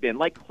has been,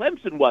 like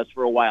Clemson was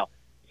for a while,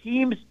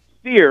 teams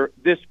fear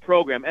this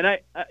program. And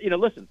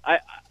listen,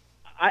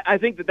 I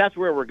think that's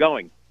where we're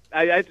going.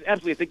 I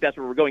absolutely think that's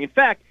where we're going. In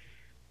fact,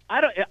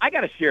 I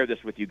got to share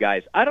this with you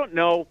guys. I don't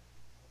know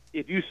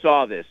if you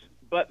saw this,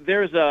 but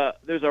there's a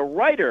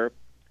writer.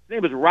 His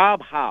name is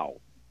Rob Howe,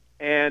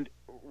 and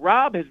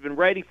Rob has been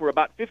writing for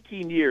about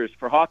 15 years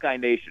for Hawkeye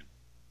Nation,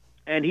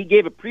 and he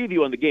gave a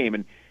preview on the game.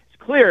 And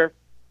it's clear,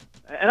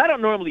 and I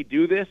don't normally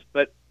do this,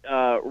 but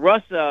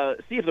Russ,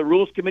 see if the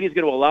Rules Committee is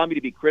going to allow me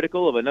to be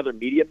critical of another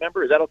media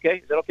member. Is that okay?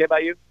 Is that okay by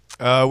you?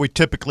 We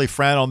typically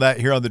frown on that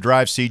here on the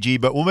Drive, CG,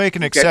 but we'll make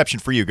an exception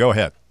for you. Go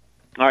ahead.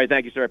 All right,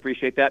 thank you, sir. I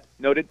appreciate that.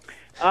 Noted.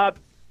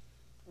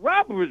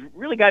 Rob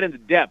really got into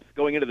depth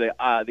going into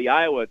the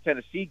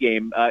Iowa-Tennessee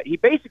game. He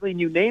basically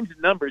knew names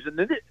and numbers, and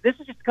this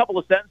is just a couple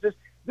of sentences.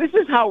 This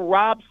is how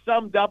Rob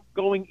summed up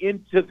going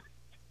into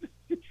the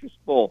Citrus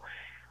Bowl.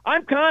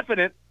 I'm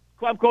confident,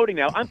 I'm quoting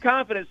now, I'm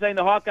confident saying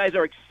the Hawkeyes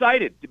are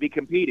excited to be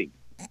competing.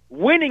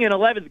 Winning an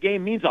 11th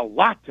game means a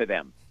lot to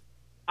them.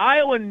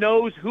 Iowa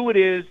knows who it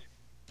is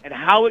and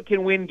how it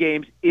can win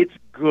games. It's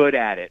good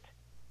at it.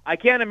 I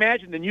can't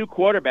imagine the new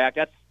quarterback,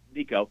 that's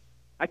Nico,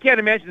 I can't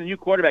imagine the new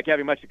quarterback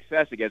having much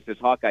success against this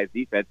Hawkeyes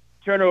defense.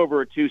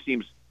 Turnover or two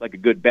seems like a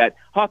good bet.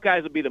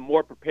 Hawkeyes will be the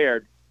more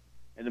prepared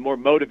and the more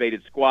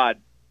motivated squad.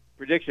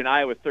 Prediction,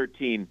 Iowa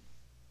 13,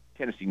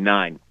 Tennessee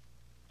 9.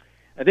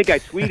 I think I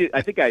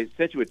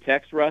sent you a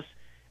text, Russ,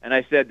 and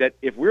I said that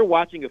if we're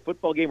watching a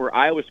football game where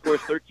Iowa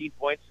scores 13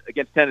 points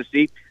against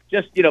Tennessee,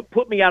 just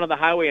put me out on the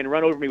highway and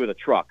run over me with a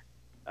truck,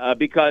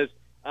 because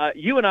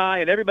you and I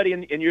and everybody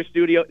in your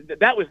studio,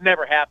 that was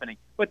never happening.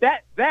 But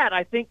that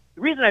I think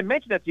the reason I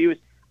mentioned that to you is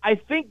I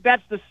think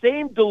that's the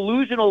same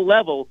delusional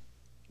level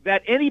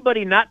that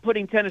anybody not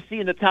putting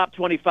Tennessee in the top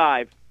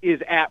 25 is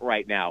at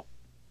right now.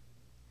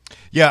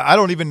 Yeah, I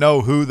don't even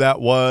know who that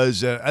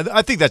was.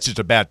 I think that's just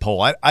a bad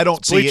poll. I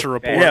don't see Bleacher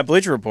Report. Yeah,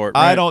 Bleacher Report.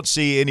 Right. I don't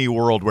see any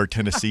world where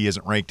Tennessee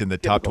isn't ranked in the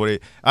top 20.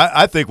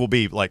 I think we'll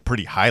be like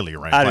pretty highly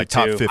ranked, I do like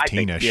top too.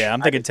 15-ish. Yeah,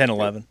 I'm thinking 10,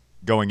 11.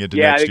 Going into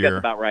Yeah, next I think year. that's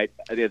about right.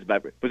 I think that's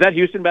about right. Was that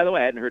Houston, by the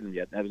way? I hadn't heard him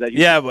yet. Was that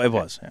Houston? Yeah, it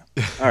was.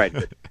 Yeah. All right.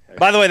 Good.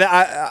 By the way,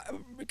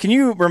 can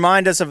you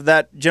remind us of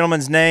that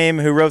gentleman's name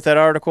who wrote that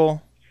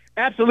article?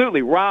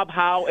 Absolutely. Rob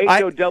Howe,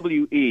 Howe.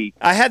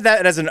 I had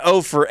that as an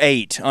 0 for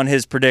 8 on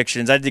his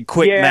predictions. I did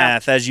quick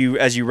math as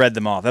you read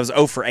them off. That was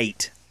 0 for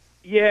 8.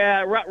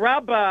 Yeah,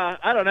 Rob,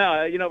 I don't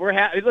know.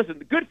 We're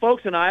listen, good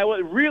folks in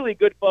Iowa, really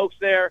good folks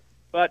there.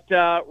 But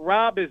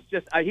Rob is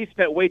just he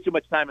spent way too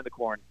much time in the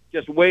corn.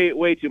 Just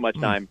way too much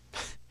time.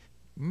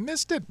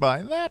 Missed it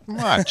by that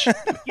much.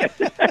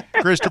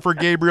 Christopher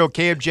Gabriel,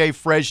 KMJ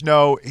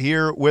Fresno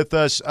here with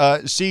us.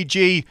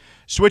 CG,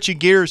 switching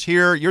gears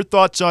here, your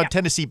thoughts on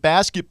Tennessee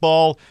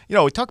basketball.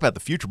 We talk about the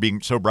future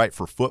being so bright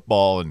for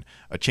football and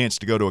a chance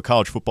to go to a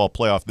college football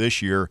playoff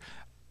this year.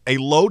 A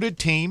loaded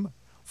team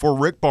for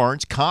Rick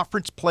Barnes.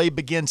 Conference play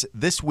begins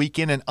this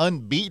weekend. An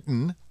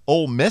unbeaten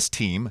Ole Miss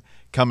team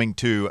coming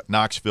to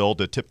Knoxville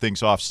to tip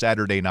things off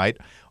Saturday night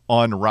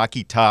on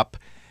Rocky Top.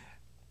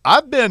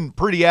 I've been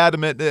pretty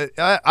adamant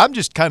that I'm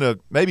just kind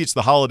of, maybe it's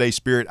the holiday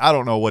spirit. I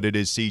don't know what it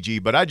is,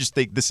 CG, but I just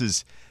think this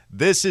is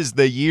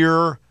the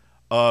year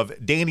of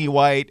Danny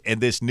White and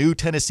this new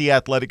Tennessee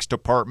athletics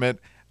department.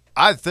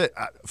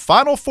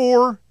 Final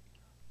Four,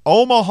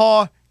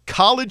 Omaha,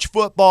 college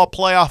football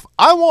playoff.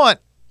 I want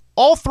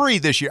all three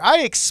this year. I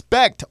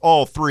expect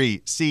all three,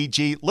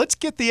 CG. Let's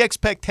get the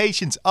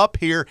expectations up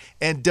here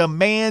and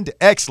demand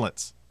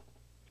excellence.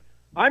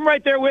 I'm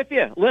right there with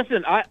you.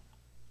 Listen,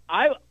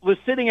 I was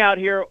sitting out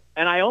here,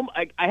 and I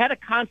had a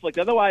conflict.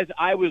 Otherwise,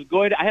 I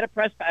had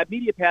a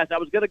media pass. I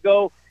was going to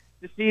go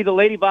to see the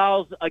Lady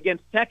Vols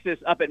against Texas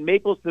up at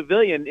Maples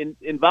Pavilion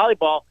in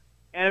volleyball.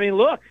 And I mean,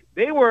 look,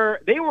 they were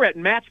at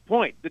match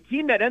point. The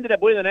team that ended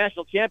up winning the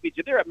national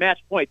championship, they're at match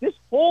point. This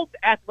whole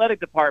athletic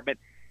department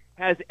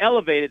has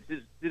elevated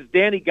since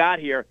Danny got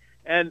here.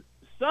 And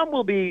some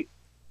will be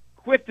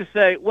quick to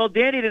say, well,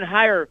 Danny didn't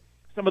hire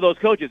some of those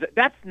coaches.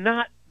 That's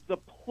not the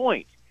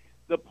point.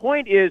 The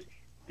point is,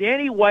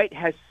 Danny White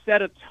has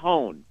set a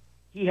tone.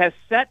 He has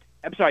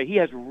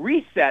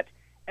reset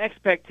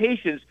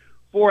expectations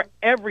for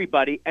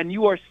everybody, and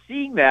you are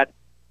seeing that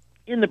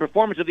in the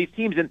performance of these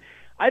teams. And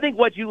I think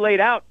what you laid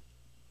out,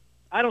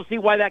 I don't see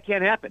why that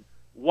can't happen.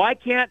 Why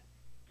can't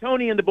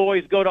Tony and the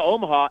boys go to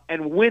Omaha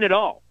and win it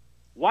all?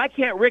 Why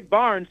can't Rick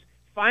Barnes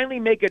finally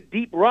make a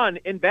deep run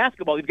in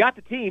basketball? He's got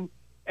the team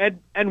and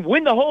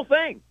win the whole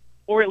thing,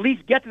 or at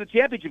least get to the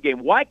championship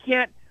game. Why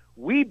can't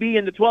we be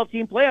in the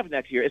 12-team playoff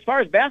next year? As far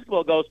as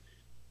basketball goes,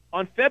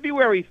 on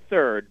February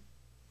 3rd,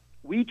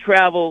 we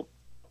travel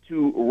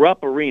to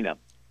Rupp Arena.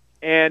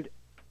 And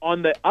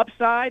on the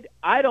upside,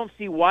 I don't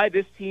see why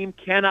this team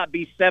cannot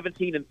be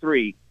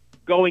 17-3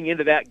 going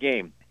into that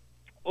game.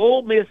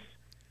 Ole Miss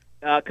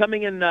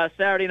coming in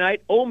Saturday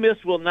night. Ole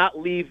Miss will not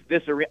leave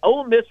this arena.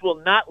 Ole Miss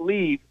will not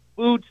leave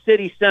Food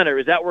City Center.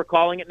 Is that what we're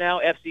calling it now,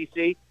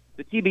 FCC?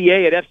 The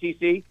TBA at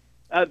FCC.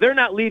 They're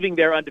not leaving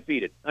there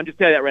undefeated. I'm just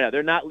telling you that right now.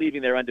 They're not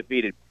leaving there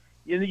undefeated.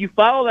 You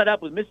follow that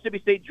up with Mississippi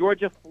State,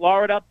 Georgia,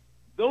 Florida.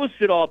 Those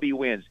should all be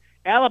wins.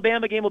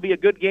 Alabama game will be a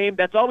good game.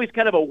 That's always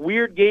kind of a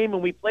weird game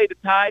when we play the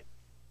Tide.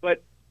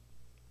 But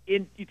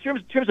in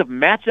terms of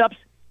matchups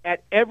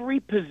at every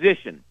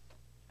position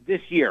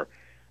this year,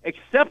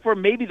 except for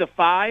maybe the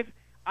 5,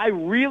 I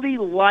really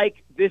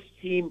like this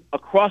team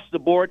across the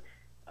board.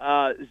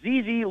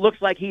 ZZ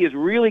looks like he is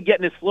really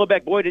getting his flow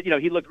back. Boy,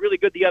 he looked really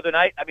good the other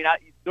night. I mean,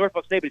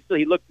 Norfolk State, but still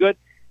he looked good.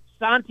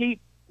 Santi,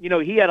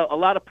 he had a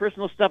lot of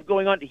personal stuff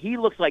going on. He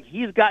looks like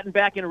he's gotten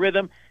back in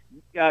rhythm.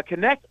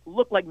 Connect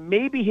looked like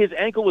maybe his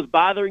ankle was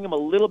bothering him a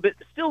little bit,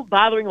 still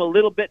bothering him a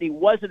little bit, and he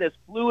wasn't as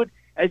fluid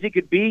as he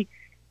could be.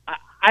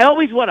 I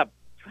always want to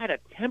try to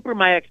temper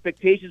my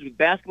expectations with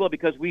basketball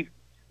because we've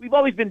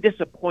always been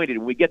disappointed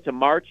when we get to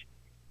March.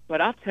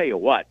 But I'll tell you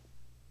what,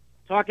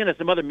 talking to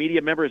some other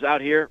media members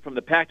out here from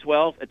the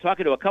Pac-12 and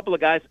talking to a couple of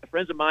guys,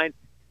 friends of mine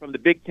from the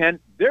Big Ten,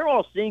 they're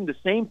all seeing the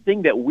same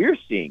thing that we're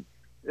seeing.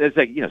 It's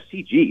like,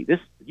 CG,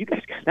 you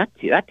guys got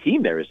that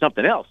team there is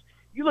something else.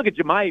 You look at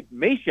Jemai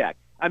Meshack.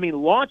 I mean,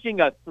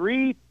 launching a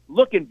 3,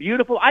 looking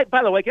beautiful.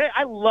 By the way,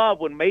 I love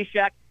when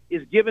Meshack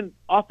is given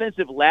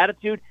offensive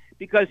latitude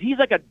because he's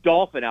like a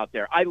dolphin out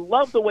there. I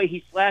love the way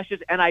he slashes,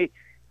 and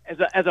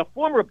as a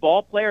former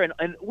ball player,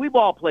 and we've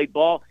all played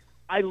ball,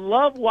 I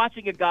love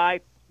watching a guy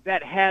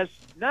that has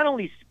not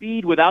only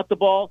speed without the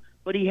ball,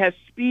 but he has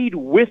speed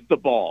with the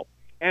ball.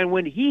 And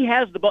when he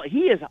has the ball,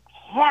 he is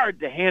hard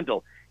to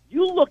handle.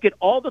 You look at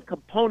all the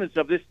components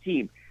of this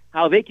team,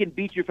 how they can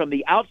beat you from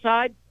the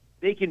outside,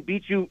 they can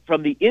beat you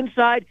from the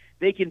inside,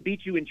 they can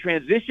beat you in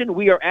transition.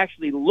 We are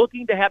actually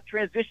looking to have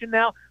transition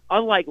now,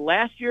 unlike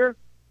last year.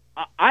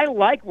 I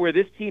like where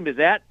this team is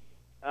at.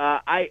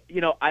 I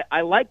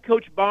like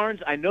Coach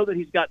Barnes. I know that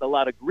he's gotten a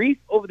lot of grief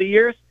over the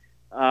years.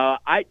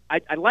 I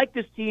like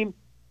this team.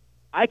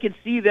 I can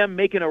see them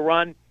making a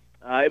run.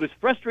 It was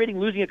frustrating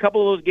losing a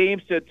couple of those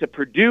games to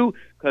Purdue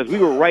because we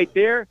were right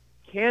there.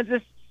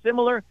 Kansas,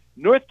 similar.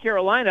 North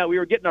Carolina, we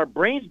were getting our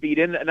brains beat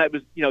in, and I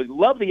was,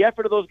 love the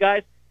effort of those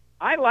guys.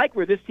 I like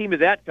where this team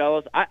is at,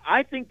 fellas.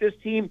 I think this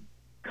team,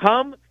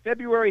 come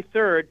February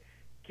 3rd,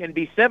 can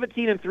be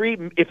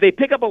 17-3. If they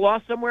pick up a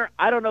loss somewhere,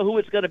 I don't know who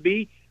it's going to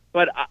be,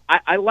 but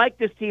I like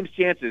this team's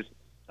chances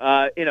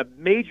in a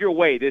major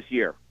way this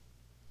year.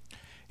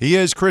 He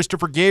is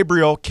Christopher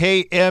Gabriel,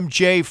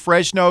 KMJ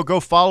Fresno. Go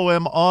follow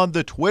him on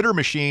the Twitter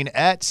machine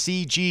at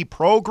CG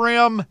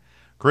Program.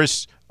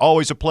 Chris,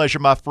 always a pleasure,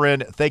 my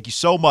friend. Thank you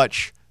so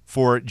much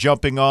for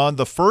jumping on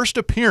the first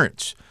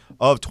appearance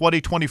of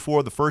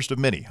 2024, the first of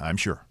many, I'm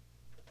sure.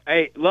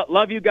 Hey,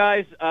 love you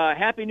guys.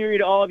 Happy New Year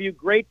to all of you.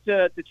 Great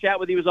to chat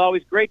with you as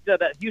always. Great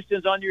that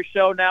Houston's on your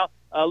show now.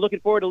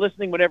 Looking forward to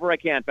listening whenever I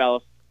can,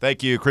 fellas.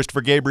 Thank you,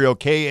 Christopher Gabriel,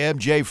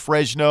 KMJ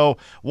Fresno.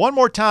 One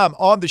more time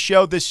on the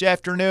show this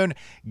afternoon.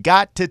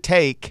 Got to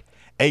take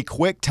a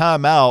quick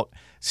time out.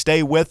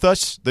 Stay with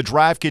us. The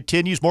drive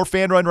continues. More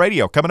Fanrun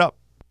Radio coming up.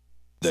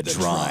 The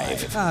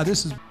Drive.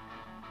 This is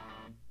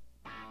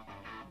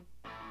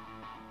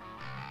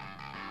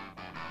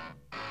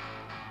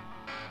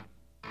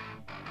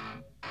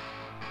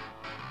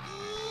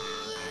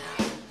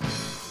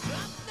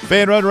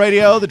Fanrun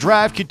Radio, The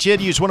Drive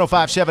continues,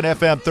 105.7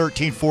 FM,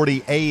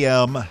 1340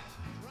 AM.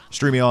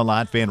 Streaming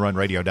online,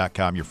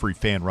 fanrunradio.com, your free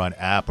Fanrun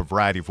app. A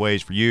variety of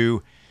ways for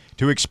you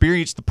to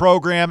experience the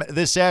program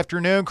this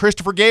afternoon.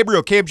 Christopher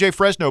Gabriel, KMJ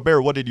Fresno.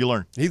 Bear, what did you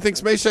learn? He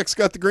thinks Meshack's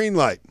got the green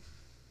light.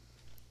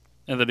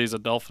 And that he's a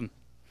dolphin.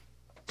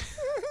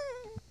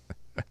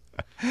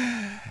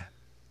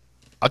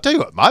 I'll tell you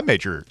what, my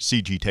major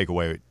CG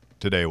takeaway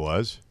today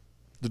was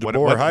the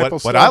DeBoer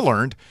Heupel what I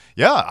learned.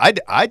 Yeah,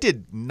 I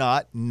did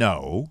not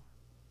know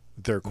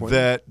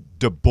that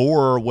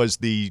DeBoer was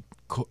the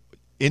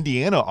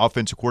Indiana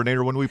offensive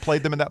coordinator when we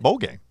played them in that bowl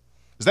game.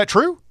 Is that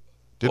true?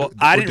 Did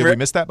we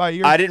miss that by a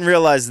year? I didn't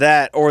realize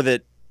that, or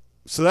that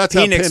so that's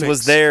Penix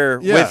was there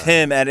with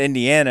him at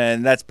Indiana,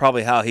 and that's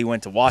probably how he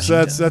went to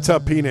Washington. So that's how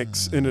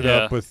Penix ended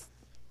up with.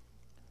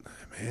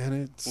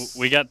 Man,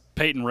 we got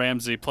Peyton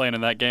Ramsey playing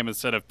in that game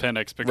instead of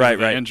Penix because of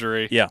the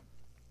injury. Yeah,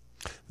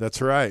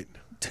 that's right.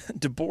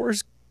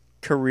 DeBoer's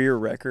career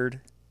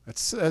record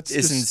is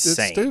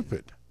insane. It's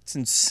stupid. It's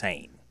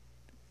insane.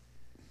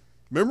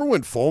 Remember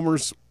when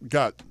Fulmer's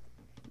got?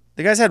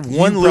 The guys had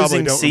one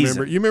losing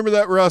season. You remember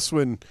that, Russ?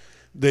 When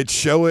they'd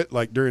show it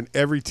like during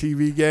every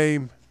TV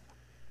game,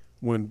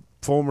 when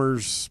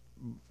Fulmer's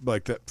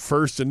like that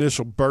first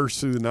initial burst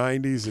through the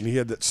 '90s, and he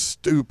had that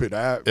stupid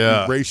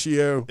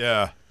ratio.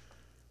 Yeah, it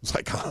was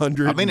like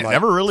 100. I mean, it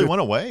never really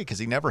went away because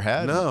he never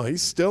had. No,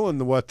 he's still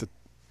in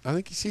I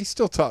think he's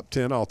still top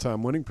 10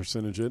 all-time winning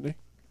percentage, isn't he?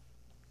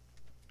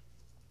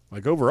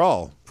 Like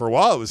overall, for a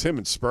while it was him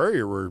and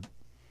Spurrier were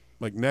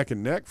like neck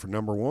and neck for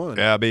number one.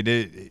 Yeah, I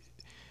mean,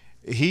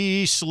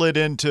 he slid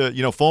into,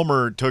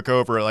 Fulmer took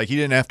over. Like, he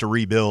didn't have to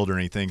rebuild or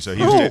anything. So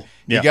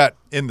he got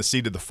in the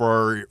seat of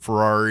the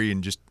Ferrari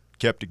and just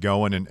kept it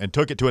going and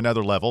took it to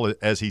another level,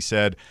 as he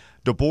said.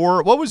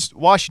 DeBoer, what was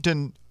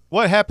Washington?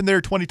 What happened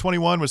there?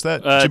 2021 was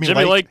that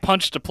Jimmy Lake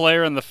punched a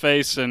player in the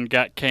face and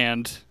got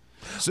canned.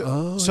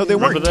 So they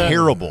weren't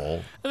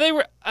terrible. They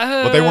were,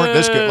 but they weren't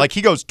this good. Like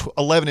he goes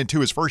 11-2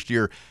 his first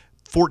year,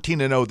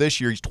 14-0 this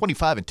year. He's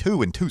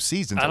 25-2 in 2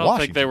 seasons. I don't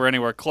think they were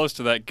anywhere close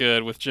to that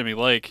good with Jimmy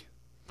Lake.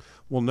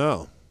 Well,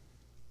 no.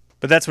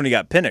 But that's when he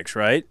got Penix,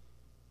 right?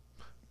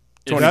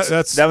 That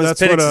was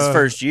Penix's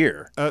first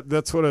year.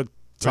 That's what a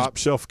top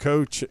shelf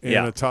coach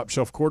and a top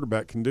shelf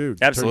quarterback can do.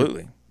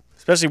 Absolutely,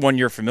 especially one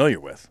you're familiar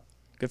with.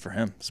 Good for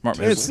him. Smart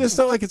move. It's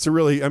not like it's a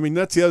really – I mean,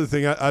 that's the other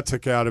thing I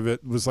took out of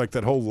it was like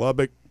that whole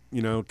Lubbock,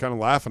 kind of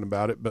laughing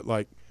about it. But,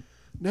 like,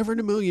 never in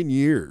a million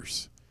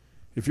years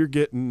if you're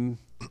getting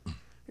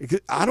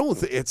 – I don't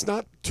think – it's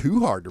not too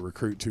hard to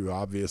recruit to,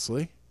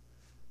 obviously.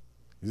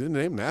 He's in the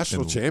name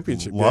national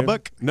championship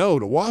Lubbock? Game. No,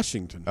 to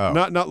Washington. Oh.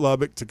 Not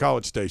Lubbock, to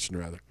College Station,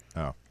 rather.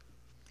 Oh.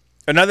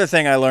 Another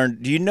thing I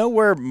learned, do you know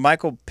where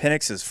Michael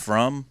Penix is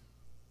from?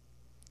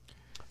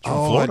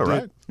 From Florida,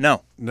 right?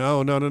 No.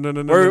 No.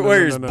 Where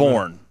he was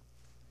born.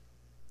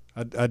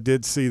 I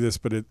did see this,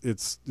 but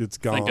it's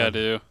gone. I think I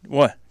do.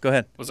 What? Go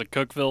ahead. Was it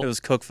Cookeville? It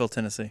was Cookeville,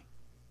 Tennessee.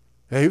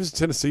 Hey, he was a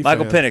Tennessee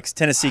Michael fan. Penix,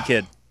 Tennessee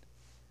kid.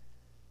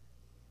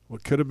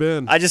 What could have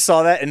been? I just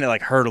saw that and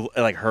it hurt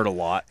a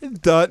lot.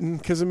 It doesn't,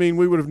 because we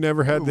would have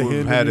never had the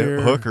hint. Had in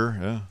a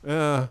hooker.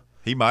 Yeah.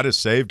 He might have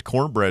saved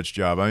Cornbread's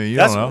job. I mean, you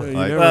don't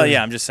know.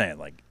 I'm just saying,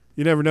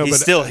 you never know.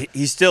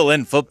 He's still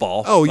in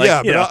football. Oh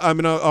yeah,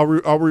 but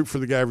I'll root for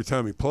the guy every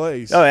time he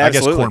plays. Oh,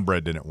 absolutely. I guess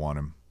Cornbread didn't want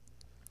him.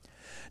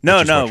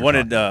 No,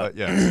 wanted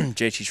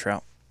J.T.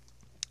 Trout.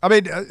 I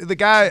mean, the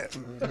guy,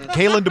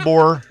 Kalen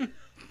DeBoer,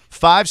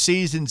 5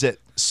 seasons at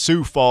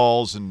Sioux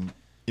Falls and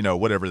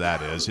whatever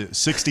that is,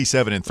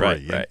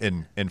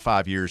 67-3 in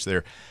 5 years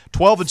there,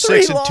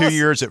 12-6 in 2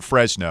 years at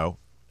Fresno.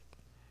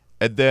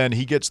 And then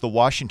he gets the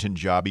Washington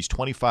job. He's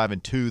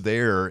 25-2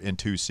 there in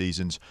 2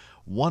 seasons,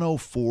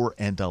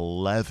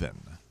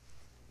 104-11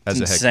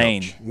 as a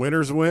head coach.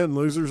 Winners win,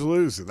 losers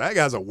lose. That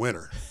guy's a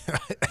winner.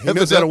 He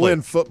knows how to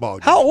win football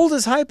games. How old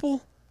is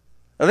Heupel?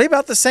 Are they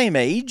about the same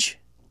age?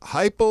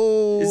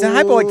 Heupel is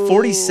Heupel like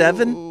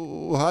 47?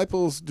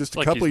 Heupel's just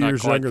a couple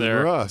years younger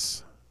than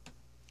Russ.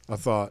 I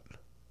thought.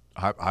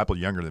 Heupel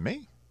younger than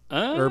me?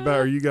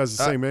 Are you guys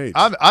the same age?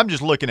 I'm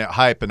just looking at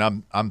Hype,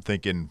 and I'm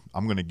thinking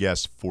I'm going to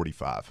guess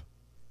 45.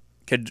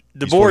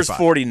 DeBoer's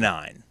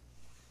 49.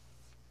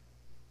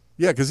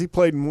 Yeah, because he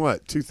played in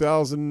what,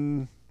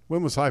 2000?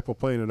 When was Heupel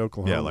playing at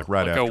Oklahoma? Yeah, like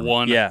right after.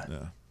 01. Yeah.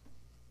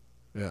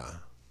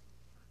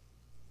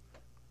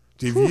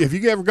 Have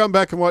you ever gone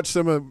back and watched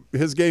some of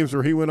his games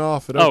where he went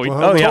off at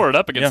Oklahoma? He tore it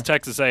up against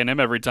Texas A&M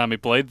every time he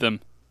played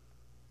them.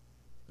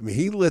 I mean,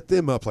 he lit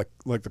them up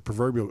like the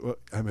proverbial,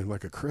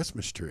 like a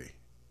Christmas tree.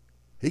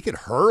 He could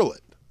hurl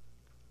it.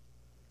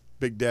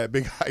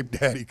 Big hype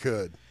daddy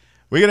could.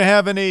 We going to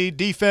have any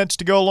defense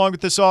to go along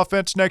with this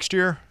offense next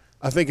year?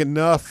 I think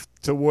enough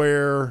to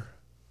where,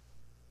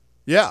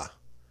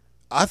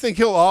 I think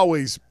he'll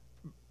always.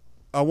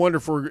 I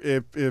wonder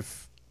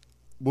if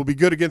we'll be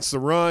good against the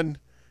run.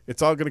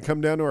 It's all going to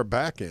come down to our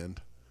back end.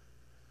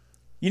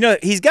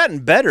 He's gotten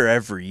better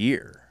every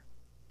year.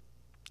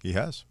 He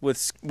has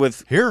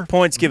with here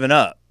points given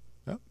up.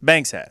 Yep.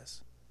 Banks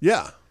has.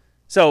 Yeah.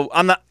 So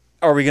I'm not.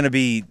 Are we going to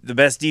be the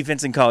best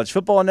defense in college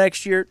football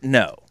next year?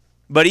 No.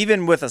 But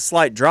even with a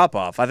slight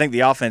drop-off, I think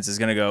the offense is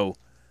going to go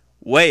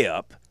way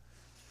up.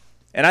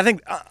 And I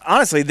think,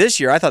 honestly, this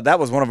year I thought that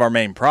was one of our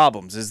main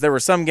problems, is there were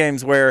some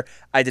games where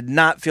I did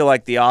not feel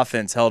like the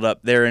offense held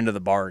up their end of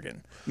the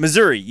bargain.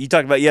 Missouri, you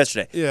talked about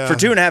yesterday. Yeah. For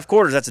 2.5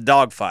 quarters, that's a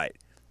dogfight.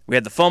 We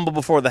had the fumble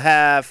before the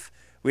half.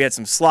 We had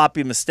some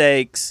sloppy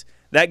mistakes.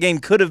 That game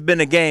could have been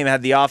a game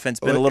had the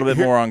offense been a little bit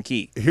more on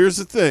key. Here's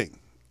the thing.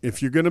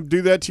 If you're going to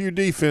do that to your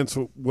defense,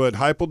 what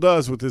Heupel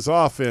does with his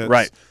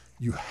offense,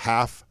 you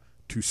have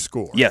to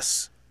score.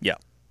 Yes. Yeah.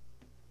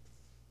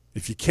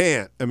 If you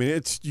can't,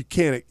 you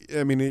can't.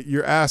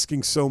 You're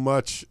asking so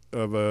much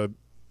of a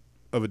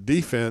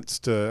defense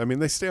to.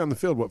 They stay on the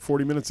field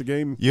 40 minutes a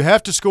game. You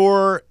have to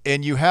score,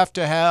 and you have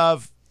to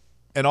have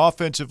an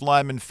offensive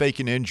lineman fake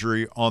an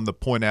injury on the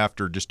point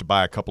after just to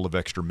buy a couple of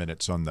extra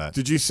minutes on that.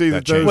 Did you see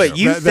that? Wait,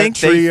 you think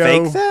they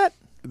fake that?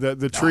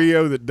 The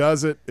trio that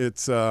does it.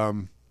 It's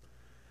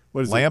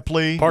what is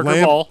Lampley,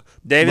 Parker Ball,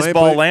 Davis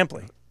Ball,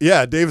 Lampley.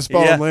 Yeah, Davis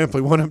Ball and Lampley.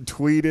 One of them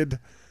tweeted,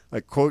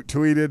 quote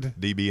tweeted,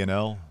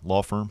 DB&L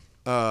law firm,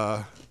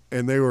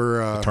 and they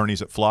were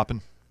attorneys at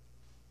Floppin'.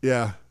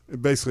 Yeah,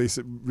 basically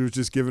it was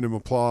just giving him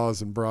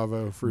applause and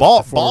bravo for Ball.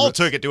 his performance. Ball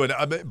took it to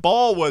an.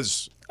 Ball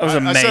was. That was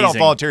amazing. I said on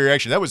voluntary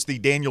action. That was the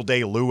Daniel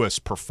Day-Lewis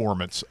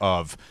performance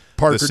of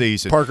the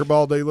season. Parker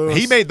Ball Day-Lewis.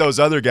 He made those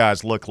other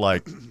guys look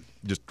like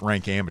just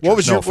rank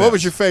amateurs. What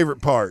was your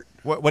favorite part?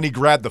 When he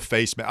grabbed the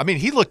face mask.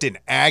 He looked in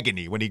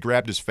agony when he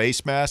grabbed his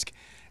face mask.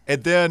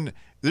 And then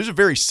there's a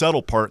very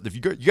subtle part. If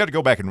you got to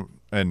go back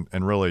and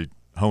really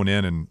hone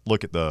in and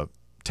look at the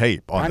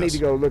tape on this. I need to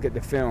go look at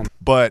the film.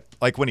 But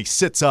when he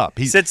sits up,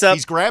 he's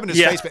grabbing his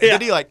face mask.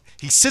 And then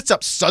he sits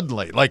up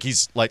suddenly, like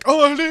he's like,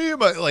 oh,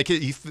 like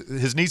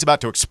his knee's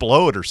about to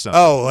explode or something.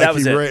 Oh, like that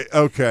was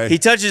okay. He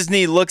touches his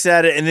knee, looks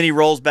at it, and then he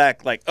rolls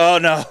back like, oh,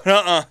 no,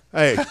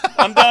 Hey.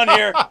 I'm done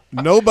here.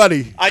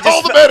 Nobody.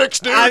 Call the medics,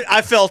 dude.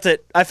 I felt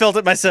it. I felt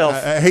it myself.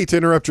 I hate to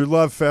interrupt your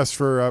love fest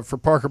for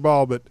Parker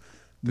Ball, but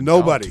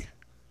nobody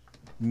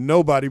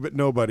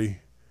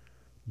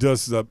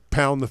does the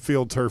pound the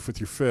field turf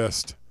with your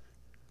fist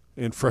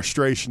in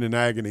frustration and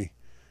agony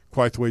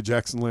quite the way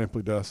Jackson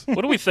Lampley does.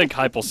 What do we think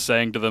Heupel's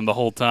saying to them the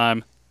whole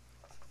time?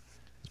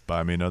 Just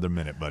buy me another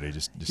minute, buddy.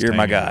 Just You're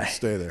my guy.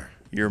 Stay there.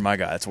 You're my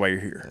guy. That's why you're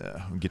here.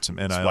 Yeah, we'll get some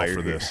NIL for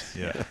here. this.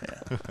 Yeah.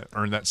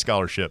 Earn that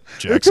scholarship,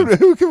 Jackson.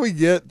 Who can we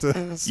get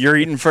to You're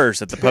eating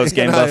first at the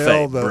post-game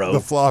buffet, bro. The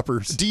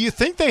floppers. Do you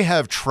think they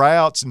have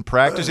tryouts and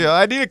practice?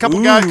 I need a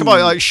couple guys. Come on,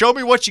 like show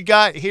me what you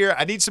got here.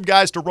 I need some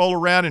guys to roll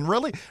around and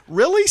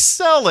really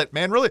sell it,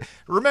 man. Really,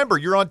 remember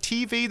you're on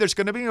TV. There's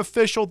going to be an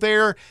official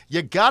there.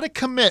 You got to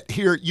commit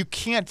here. You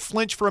can't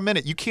flinch for a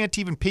minute. You can't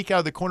even peek out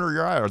of the corner of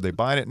your eye. Are they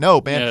buying it?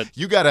 No, man. Yeah.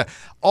 You got to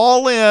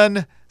all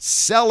in,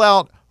 sell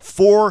out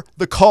for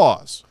the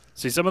cause.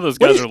 See, some of those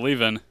guys are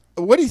leaving.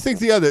 What do you think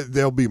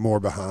they'll be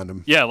more behind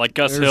them? Yeah, like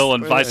Gus Hill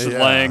and Vyson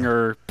Lang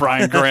or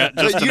Brian Grant,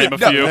 just to name a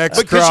few.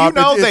 Because you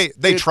know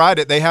they tried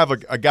it. They have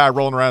a guy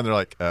rolling around. They're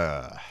like,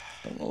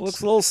 looks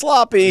a little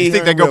sloppy. You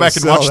think they go back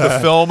and watch the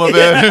film of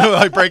it,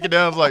 like break it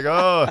down? It's like,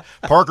 oh,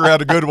 Parker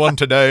had a good one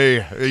today.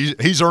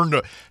 He's earned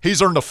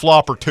a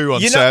flop or two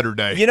on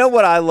Saturday. You know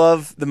what I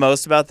love the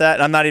most about that?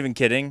 And I'm not even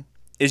kidding.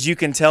 Is you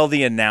can tell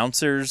the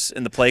announcers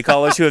and the play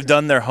callers who have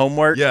done their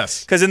homework.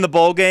 Yes. Because in the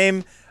bowl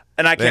game,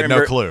 and I can't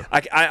remember. No clue.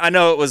 I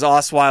know it was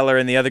Osweiler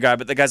and the other guy,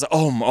 but the guy's like,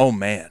 oh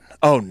man,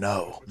 oh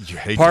no. You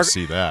hate to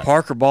see that.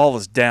 Parker Ball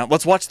was down.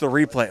 Let's watch the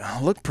replay.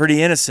 Oh, looked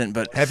pretty innocent,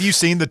 but have you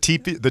seen the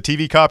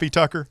TV copy,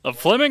 Tucker? Of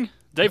Fleming?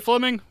 Dave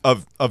Fleming?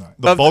 Of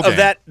the bowl game.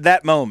 Of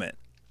that moment.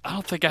 I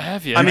don't think I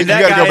have yet. I mean, you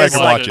that gotta guy go back is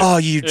and like, watch it. oh,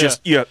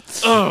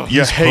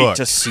 you hate hooked.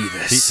 to see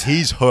this.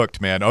 He's hooked,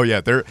 man. Oh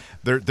yeah,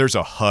 there's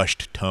a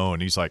hushed tone.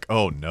 He's like,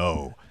 oh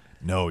no,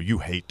 you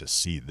hate to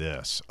see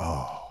this.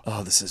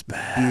 Oh, this is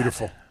bad.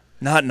 Beautiful.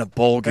 Not in a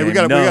bowl game. Hey,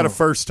 we got a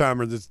first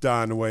timer that's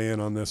dying to weigh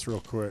in on this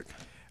real quick.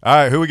 All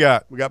right, who we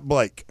got? We got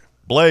Blake.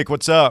 Blake,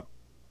 what's up?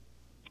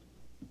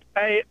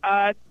 Hey,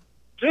 I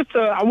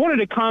wanted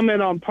to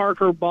comment on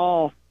Parker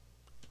Ball,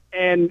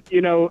 and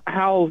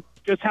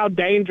how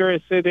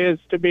dangerous it is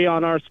to be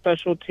on our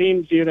special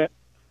teams unit.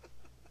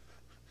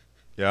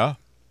 Yeah.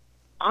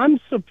 I'm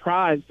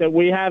surprised that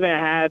we haven't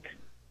had,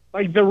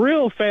 like, the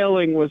real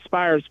failing with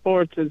Spire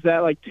Sports is that,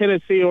 like,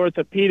 Tennessee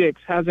Orthopedics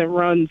hasn't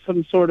run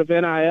some sort of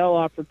NIL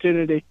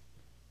opportunity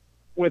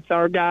with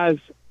our guys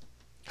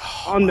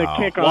on the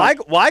kickoff.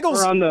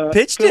 Weigels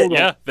pitched it.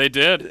 Yeah, they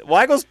did.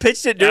 Weigels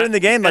pitched it during the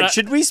game. Like,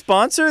 should we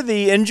sponsor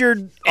the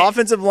injured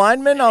offensive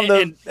lineman on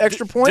the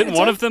extra point? Didn't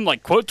one of them,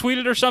 like, quote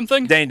tweeted or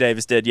something? Dane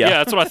Davis did, yeah. Yeah,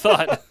 that's what I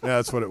thought. Yeah,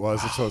 that's what it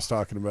was. That's what I was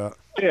talking about.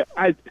 Yeah,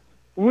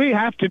 we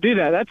have to do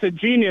that. That's a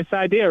genius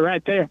idea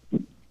right there.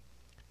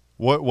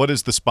 What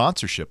does the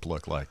sponsorship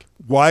look like?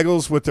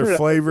 Weigels with their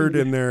flavored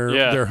and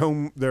their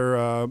home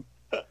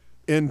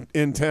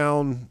in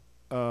town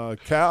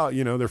cow,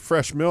 their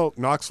fresh milk,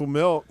 Knoxville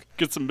milk.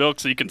 Get some milk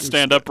so you can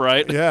stand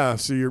upright. Yeah,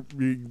 so you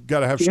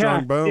got to have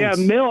strong bones. Yeah,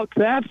 milk.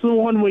 That's the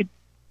one we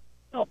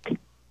milk.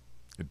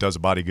 It does a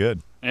body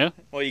good. Yeah.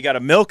 Well, you got to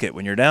milk it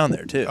when you're down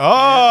there too.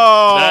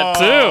 Oh, that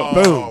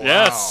too. Boom.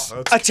 Yes.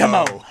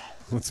 Achamo.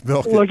 Let's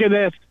milk it. Look at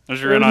this.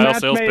 There's your NIL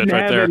sales pitch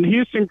right there.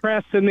 Houston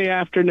Crest in the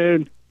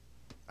afternoon.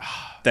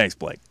 Thanks,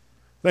 Blake.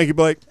 Thank you,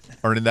 Blake.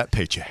 Earning that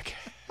paycheck.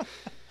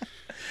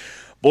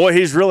 Boy,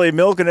 he's really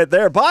milking it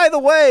there. By the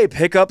way,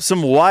 pick up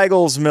some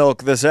Weigels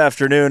milk this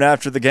afternoon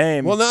after the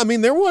game. Well, no, I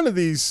mean, they're one of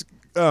these,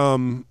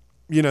 whoever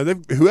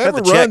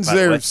the check, runs by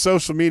the way. their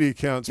social media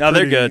accounts. No,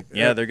 they're good.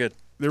 Yeah, they're good.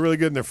 They're really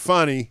good and they're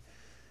funny.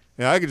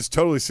 And I could just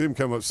totally see them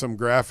come up with some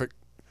graphic,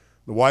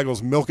 the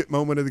Weigels milk it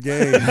moment of the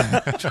game.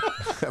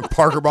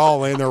 Parker Ball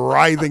laying there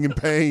writhing in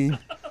pain.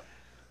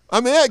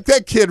 I mean,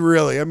 that kid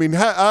really,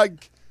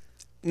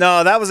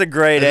 No, that was a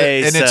grade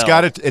A. And sell.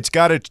 it's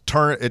got to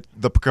turn it.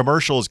 The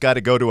commercial's got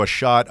to go to a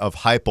shot of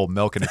Heupel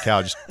milking a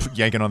cow, just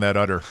yanking on that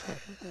udder.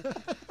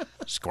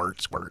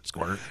 Squirt, squirt,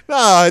 squirt.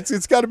 No,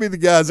 it's got to be the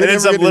guys. They And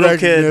it's never some get little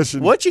kid.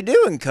 recognition. What you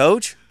doing,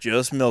 Coach?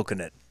 Just milking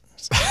it.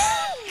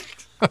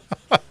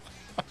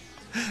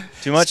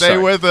 Too much. Stay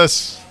with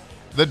us.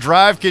 The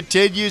drive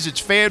continues.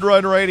 It's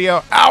Fanrun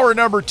Radio. Hour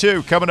number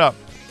 2 coming up.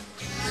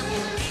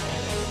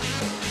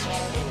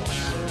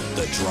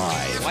 The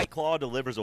Drive. White Claw delivers a